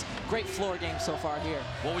balance, great floor game so far here.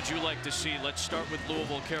 What would you like to see? Let's start with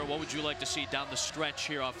Louisville. Kara, what would you like to see down the stretch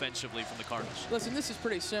here offensively from the Cardinals? Listen, this is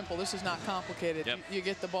pretty simple. This is not complicated. Yep. You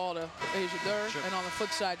get the ball to Asia Durr, and on the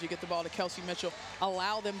flip side, you get the ball to Kelsey Mitchell.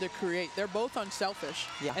 Allow them to create. They're both unselfish,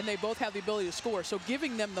 and they both have the ability to score. So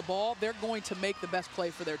giving them the ball, they're going to make the best play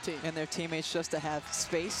for their team. And their teammates just to have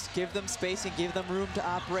space, give them space and give them room to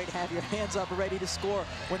operate, have your hands up ready to score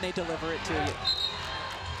when they deliver it to you.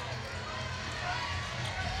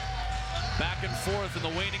 Back and forth in the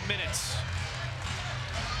waning minutes.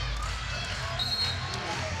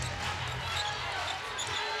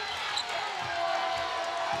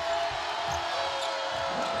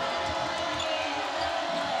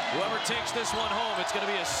 Whoever takes this one home, it's going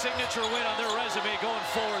to be a signature win on their resume going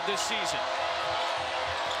forward this season.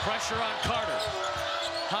 Pressure on Carter.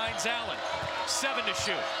 Hines Allen, 7 to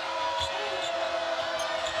shoot.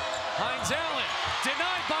 Hines Allen,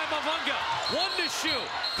 denied by Mavunga, 1 to shoot.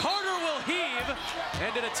 Carter will heave,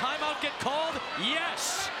 and did a timeout get called?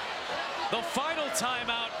 Yes. The final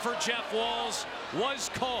timeout for Jeff Walz was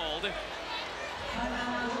called.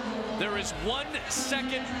 There is 1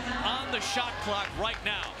 second on the shot clock right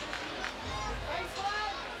now.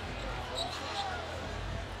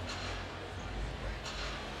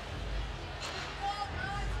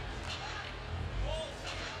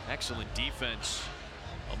 Excellent defense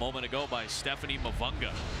a moment ago by Stephanie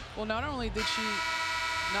Mavunga. Well, not only did she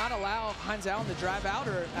not allow Hines Allen to drive out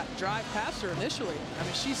or drive past her initially, I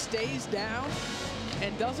mean, she stays down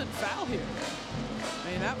and doesn't foul here.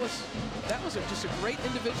 I mean, that was just a great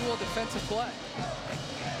individual defensive play.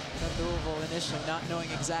 And Louisville initially not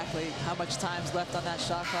knowing exactly how much time's left on that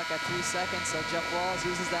shot clock at 3 seconds, so Jeff Walz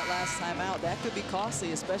uses that last timeout. That could be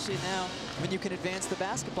costly, especially now when you can advance the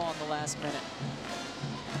basketball in the last minute.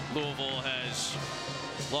 Louisville has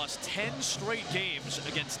lost 10 straight games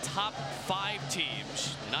against top 5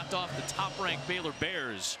 teams. They knocked off the top-ranked Baylor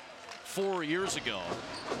Bears 4 years ago.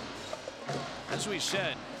 As we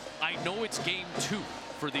said, I know it's game 2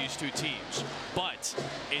 for these two teams, but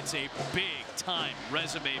it's a big-time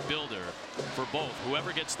resume builder for both.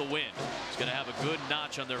 Whoever gets the win is going to have a good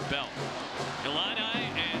notch on their belt. Illini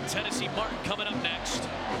and Tennessee Martin coming up next.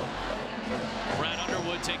 Brad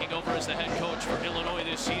Underwood taking over as the head coach for Illinois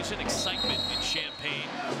this season. Excitement in Champaign.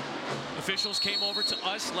 Officials came over to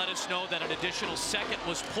us, let us know that an additional second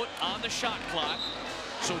was put on the shot clock.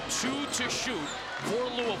 So 2 to shoot for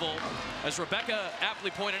Louisville. As Rebecca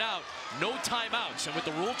aptly pointed out, no timeouts. And with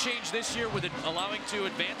the rule change this year, with it allowing to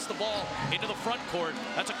advance the ball into the front court,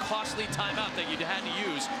 that's a costly timeout that you'd had to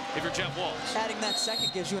use if you're Jeff Walz. Adding that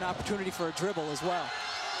second gives you an opportunity for a dribble as well.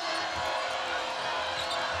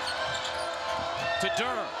 To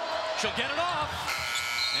Durr. She'll get it off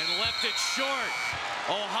and left it short.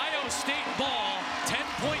 Ohio State ball,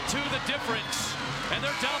 10.2 the difference, and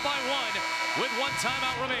they're down by 1 with 1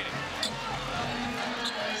 timeout remaining.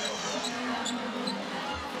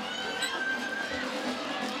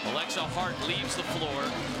 Alexa Hart leaves the floor.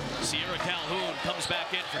 Sierra Calhoun comes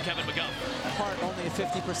back in for Kevin McGuff. Hart only a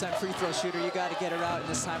 50% free throw shooter. You got to get her out at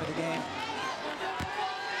this time of the game.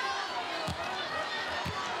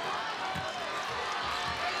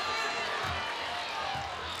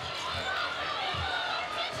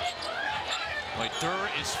 Durr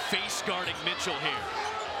is face guarding Mitchell here.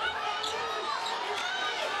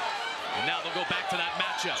 And now they'll go back to that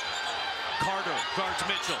matchup. Carter guards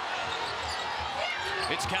Mitchell.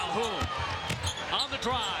 It's Calhoun on the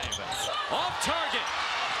drive. Off target.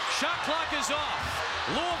 Shot clock is off.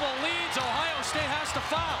 Louisville leads. Ohio State has to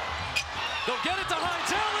foul. They'll get it to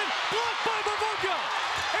Hines Allen. Blocked by Mavunga.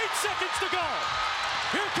 8 seconds to go.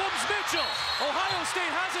 Here comes Mitchell. Ohio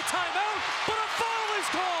State has a timeout, but a foul is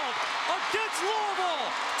called against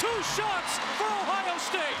Louisville. 2 shots for Ohio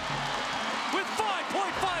State with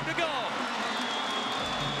 5.5 to go.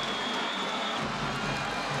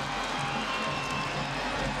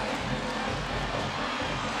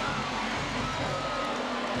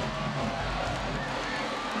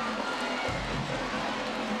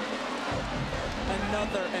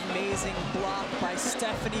 Another amazing block by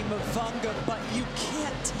Stephanie Mavunga, but you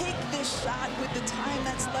can't take this shot with the time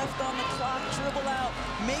that's left on the clock. Dribble out,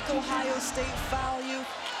 make Ohio State foul you,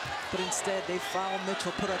 but instead they foul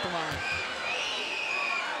Mitchell, put her at the line.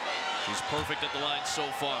 She's perfect at the line so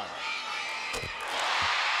far.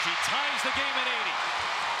 She ties the game at 80.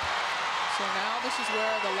 So now this is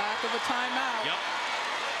where the lack of a timeout. Yep.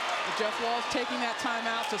 Jeff Walz taking that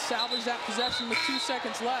timeout to salvage that possession with 2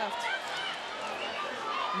 seconds left.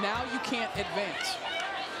 Now you can't advance.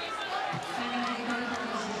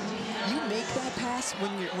 You make that pass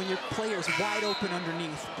when your player's wide open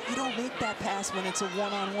underneath. But you don't make that pass when it's a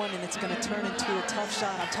one-on-one and it's going to turn into a tough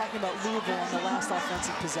shot. I'm talking about Louisville on the last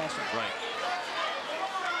offensive possession. Right.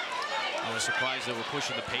 I was surprised they were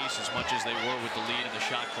pushing the pace as much as they were with the lead and the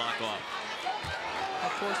shot clock off.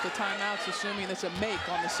 Of course, the timeout's assuming it's a make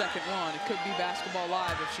on the second one. It could be basketball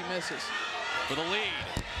live if she misses. For the lead.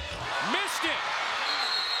 Missed it.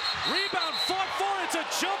 Rebound fought for. It's a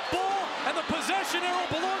jump ball, and the possession arrow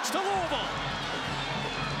belongs to Louisville.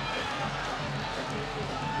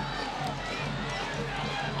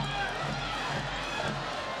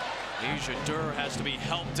 Asia Durr has to be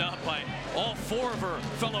helped up by all 4 of her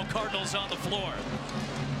fellow Cardinals on the floor.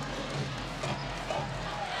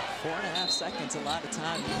 4.5 seconds, a lot of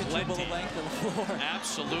time. You can dribble the length of the floor.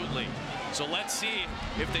 Absolutely. So let's see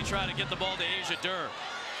if they try to get the ball to Asia Durr.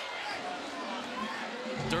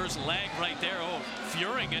 Durr's leg right there. Oh,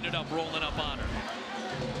 Furing ended up rolling up on her.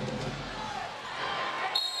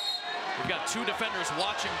 We've got 2 defenders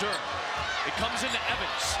watching Durr. It comes into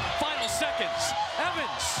Evans. Final seconds.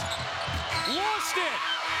 Evans lost it.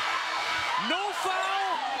 No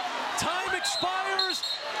foul. Time expires,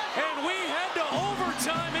 and we head to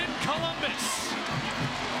overtime in Columbus.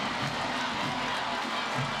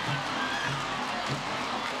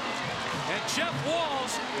 And Jeff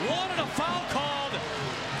Walz wanted a foul called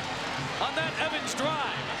on that Evans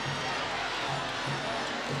drive.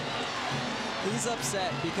 He's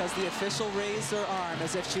upset because the official raised her arm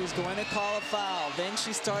as if she was going to call a foul. Then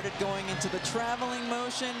she started going into the traveling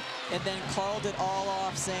motion and then called it all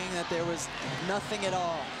off, saying that there was nothing at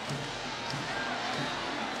all.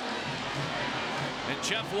 And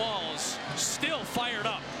Jeff Walz still fired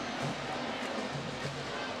up.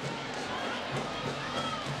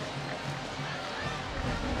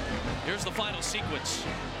 Here's the final sequence.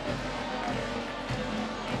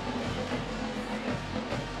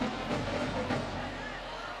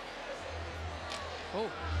 Oh.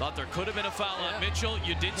 Thought there could have been a foul Yeah. on Mitchell.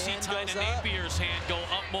 You did see Hand Tynan goes up. Napier's hand go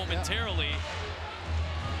up momentarily.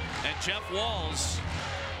 And Jeff Walls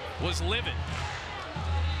was livid.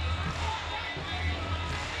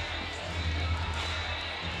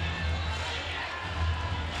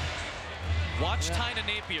 Watch Tynan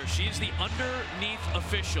Napier. She's the underneath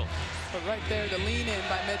official. But right there, the lean in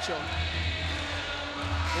by Mitchell.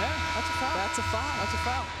 Yeah, that's a foul. That's a foul. That's a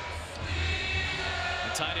foul.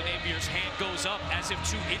 And Tynan Napier's hand goes up as if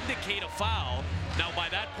to indicate a foul. Now, by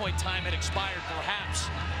that point, time had expired.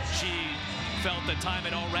 Perhaps she felt that time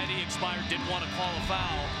had already expired, didn't want to call a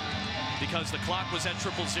foul because the clock was at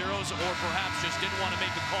 000, or perhaps just didn't want to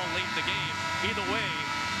make a call late in the game. Either way,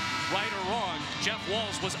 right or wrong, Jeff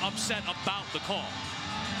Walls was upset about the call.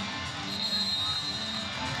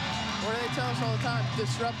 What do they tell us all the time?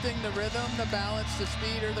 Disrupting the rhythm, the balance, the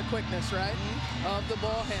speed, or the quickness, right? Of the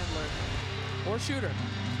ball handler or shooter.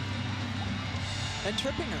 And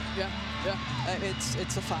tripping her. Yeah, yeah.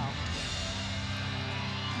 It's a foul.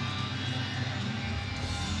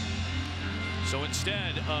 So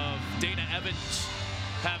instead of Dana Evans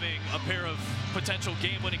having a pair of potential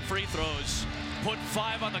game-winning free throws, put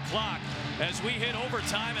 5 on the clock as we hit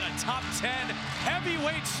overtime in a top 10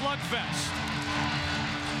 heavyweight slugfest.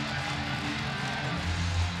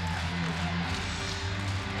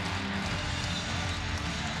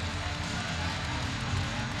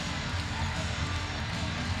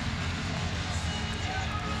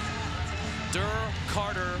 Durr,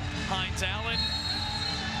 Carter, Hines Allen,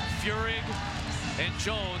 Furig, and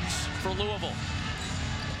Jones for Louisville.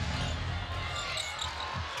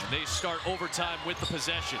 And they start overtime with the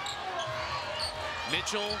possession.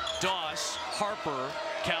 Mitchell, Doss, Harper,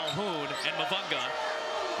 Calhoun, and Mavunga,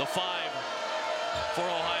 the 5 for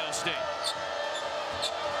Ohio State.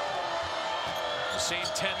 The same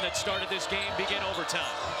 10 that started this game begin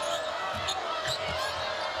overtime.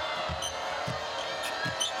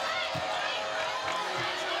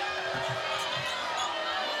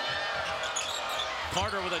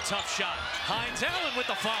 Carter with a tough shot. Hines Allen with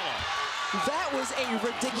the follow. That was a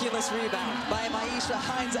ridiculous rebound by Maisha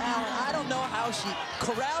Hines Allen. I don't know how she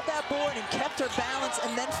corralled that board and kept her balance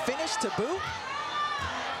and then finished to boot.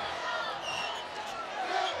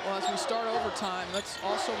 Well, as we start overtime, let's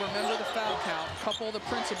also remember the foul count. A couple of the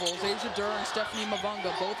principals, Asia Durr and Stephanie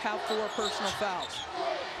Mavunga, both have 4 personal fouls.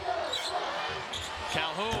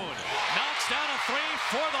 Calhoun knocks down a 3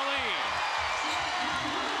 for the lead.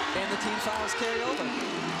 And the team fouls carry over.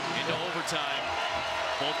 Into overtime.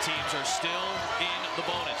 Both teams are still in the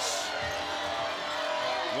bonus.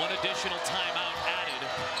 1 additional timeout added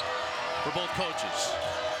for both coaches.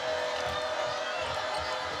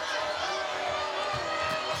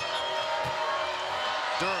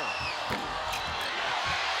 Durr.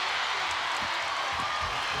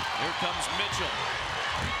 Here comes Mitchell.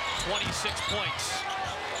 26 points.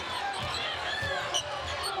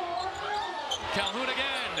 Calhoun again.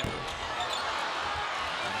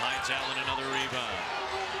 Hines Allen another rebound.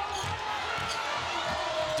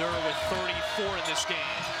 Durr with 34 in this game.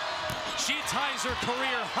 She ties her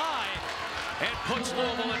career high and puts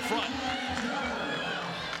Louisville in front.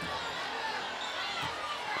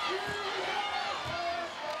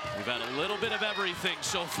 We've had a little bit of everything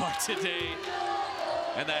so far today,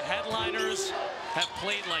 and the headliners have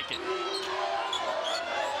played like it.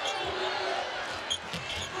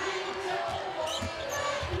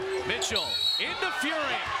 Mitchell into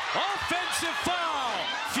Furing. Offensive foul.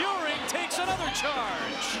 Furing takes another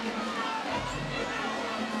charge.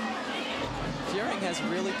 Furing has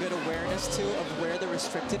really good awareness, too, of where the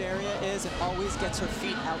restricted area is and always gets her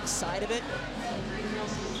feet outside of it.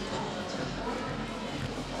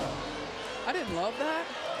 I didn't love that.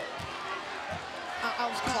 I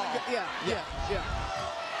was kind of, yeah.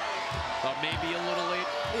 Thought maybe a little late.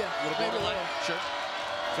 Yeah, A little maybe a borderline. little. Sure.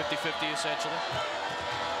 50-50 essentially.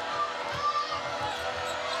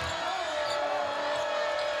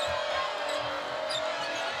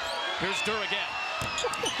 Here's Durr again.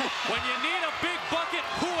 When you need a big bucket,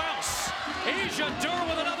 who else? Asia Durr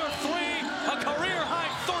with another 3, a career-high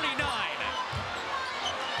 39.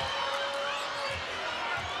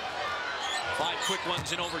 5 quick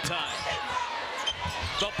ones in overtime.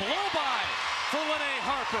 The blow-by for Lene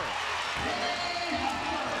Harper.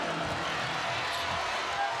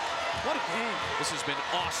 What a game. This has been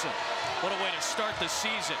awesome. What a way to start the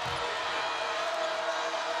season.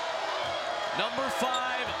 Number 5,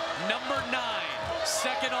 number 9.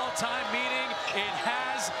 Second all-time, meaning it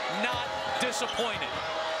has not disappointed.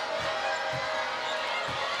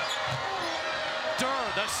 Durr,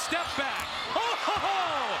 the step back. Oh, ho,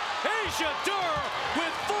 ho! Asia Durr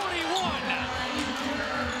with 41.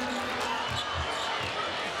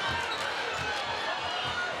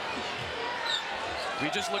 We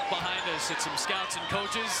just looked behind us at some scouts and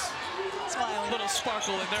coaches. Smiling. A little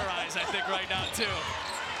sparkle in their eyes, I think, right now, too.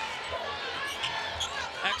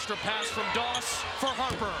 Extra pass from Doss for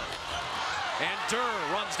Harper. And Durr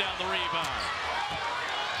runs down the rebound.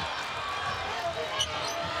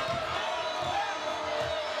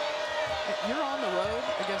 You're on the road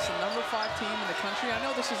against the #5 team in the country. I know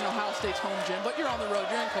this isn't Ohio State's home gym, but you're on the road.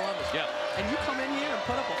 You're in Columbus. Yeah. And you come in here and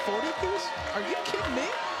put up a 40-piece? Are you kidding me?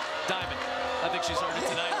 Diamond. I think she's earned it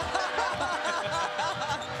tonight.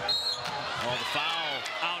 Oh, the foul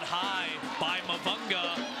out high by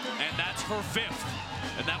Mavunga, and that's her 5th.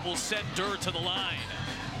 And that will send Durr to the line.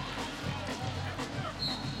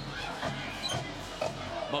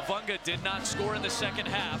 Mavunga did not score in the second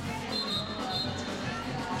half.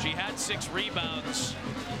 She had 6 rebounds,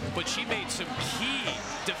 but she made some key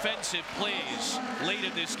defensive plays late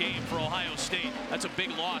in this game for Ohio State. That's a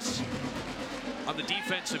big loss on the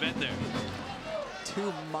defensive end there.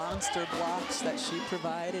 2 monster blocks that she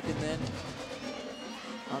provided, and then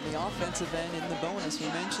on the offensive end in the bonus, we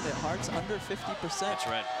mentioned it, Hart's under 50%. That's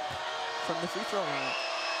right. From the free throw line.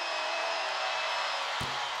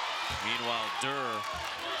 Meanwhile, Durr,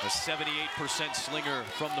 a 78% slinger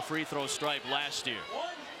from the free throw stripe last year.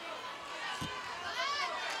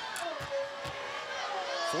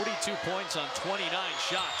 42 points on 29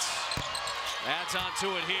 shots. Adds on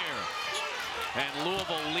to it here. And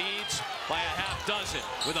Louisville leads by a half dozen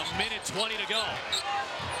with 1:20 to go.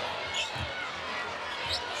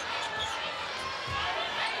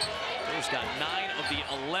 Durr's got 9 of the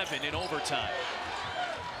 11 in overtime.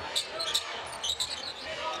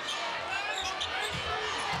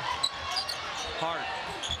 Hart,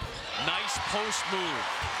 nice post move.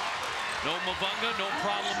 No Mavunga, no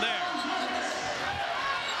problem there.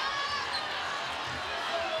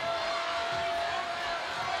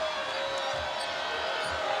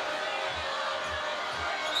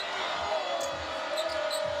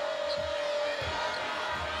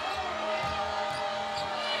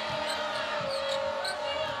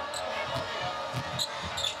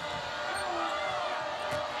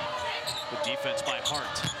 Good defense by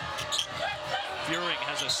Hart. Furing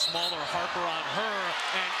has a smaller Harper on her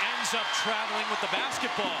and ends up traveling with the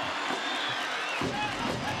basketball.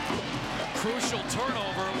 Crucial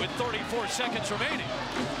turnover with 34 seconds remaining.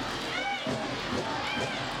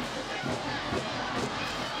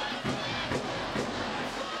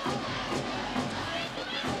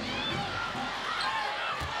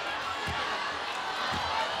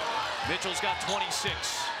 Mitchell's got 26,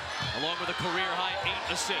 along with a career-high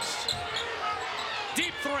 8 assists.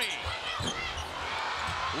 Deep 3.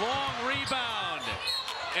 Long rebound,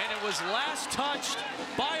 and it was last touched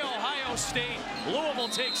by Ohio State. Louisville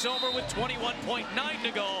takes over with 21.9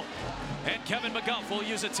 to go, and Kevin McGuff will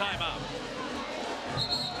use a timeout.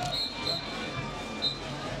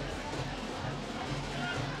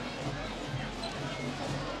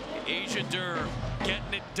 Asia Durr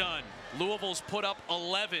getting it done. Louisville's put up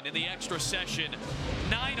 11 in the extra session.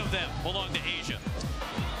 9 of them belong to Asia.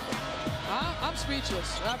 I'm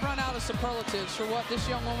speechless. I've run out of superlatives for what this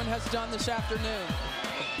young woman has done this afternoon.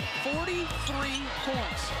 43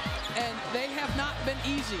 points, and they have not been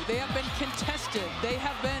easy. They have been contested. They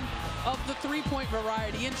have been of the 3-point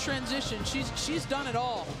variety in transition. She's done it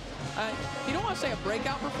all. You don't want to say a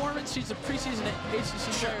breakout performance. She's a preseason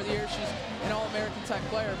ACC Player of the Year. She's an All-American type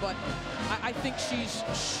player, but I think she's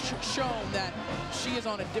shown that she is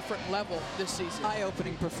on a different level this season.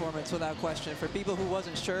 Eye-opening performance, without question. For people who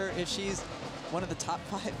wasn't sure if she's one of the top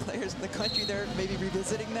 5 players in the country, they're maybe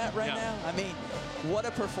revisiting that right now. I mean, what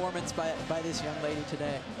a performance by this young lady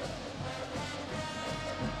today.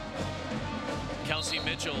 Kelsey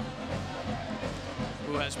Mitchell,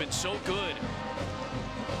 who has been so good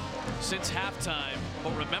since halftime,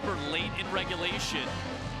 but remember late in regulation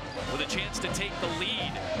with a chance to take the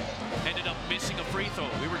lead, ended up missing a free throw.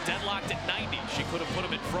 We were deadlocked at 90. She could have put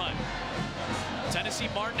him in front. Tennessee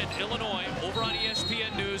Martin and Illinois over on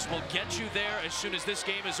ESPN News will get you there as soon as this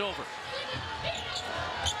game is over.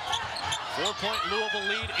 4-point Louisville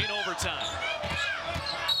lead in overtime.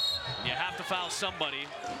 You have to foul somebody.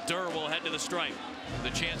 Durr will head to the stripe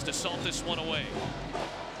with a chance to salt this one away.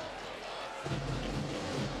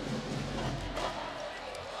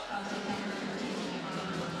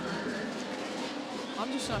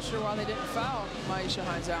 I'm just not sure why they didn't foul Maisha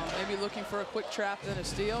Hines-Allen. Maybe looking for a quick trap and a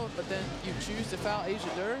steal, but then you choose to foul Asia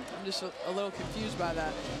Durr. I'm just a little confused by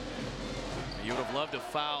that. You would have loved to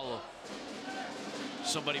foul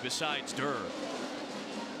somebody besides Durr.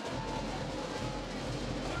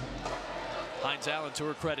 Hines-Allen, to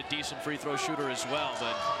her credit, decent free throw shooter as well,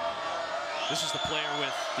 but this is the player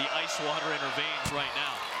with the ice water in her veins right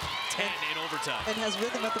now. 10 in overtime. And has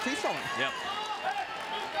rhythm at the free throw line. Yep.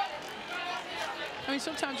 I mean,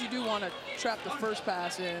 sometimes you do want to trap the first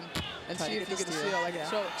pass in and Try see to if you get get the a steal. steal. Like,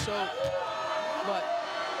 Yeah. but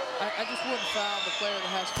I just wouldn't foul the player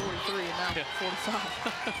that has 43 and now 45.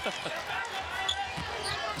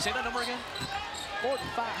 Say that number again?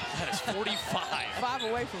 45. That is 45. 5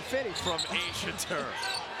 away from 50. From Asia Dur.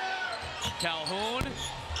 Calhoun,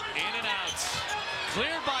 in and out.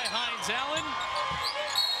 Cleared by Hines Allen.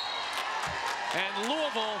 And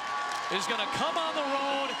Louisville is going to come on the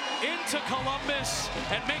road into Columbus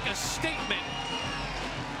and make a statement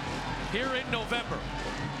here in November.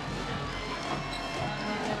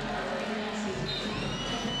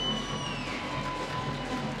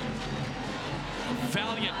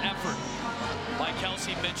 Valiant effort by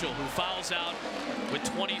Kelsey Mitchell, who fouls out with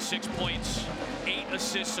 26 points, 8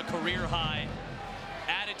 assists, a career high,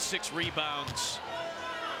 added 6 rebounds.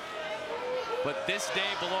 But this day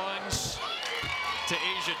belongs to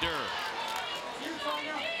Asia Dur.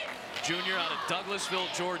 Junior out of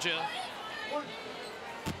Douglasville, Georgia.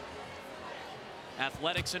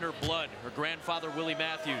 Athletics in her blood. Her grandfather, Willie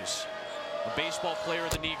Matthews, a baseball player in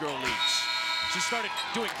the Negro Leagues. She started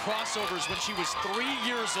doing crossovers when she was 3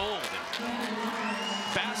 years old.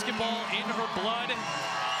 Basketball in her blood.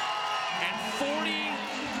 And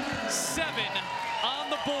 47 on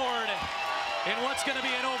the board in what's going to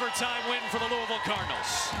be an overtime win for the Louisville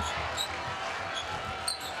Cardinals.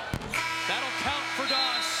 That'll count for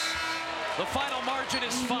Doss. The final margin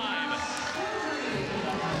is 5.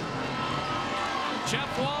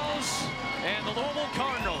 Jeff Walz and the Louisville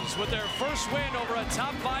Cardinals with their first win over a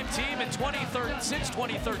top 5 team in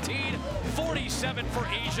 2013, 47 for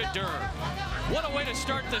Asia Dur. What a way to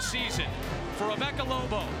start the season for Rebecca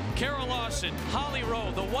Lobo, Kara Lawson, Holly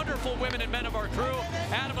Rowe, the wonderful women and men of our crew.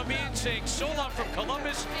 Adam Amin saying so long from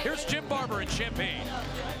Columbus. Here's Jim Barber in Champaign.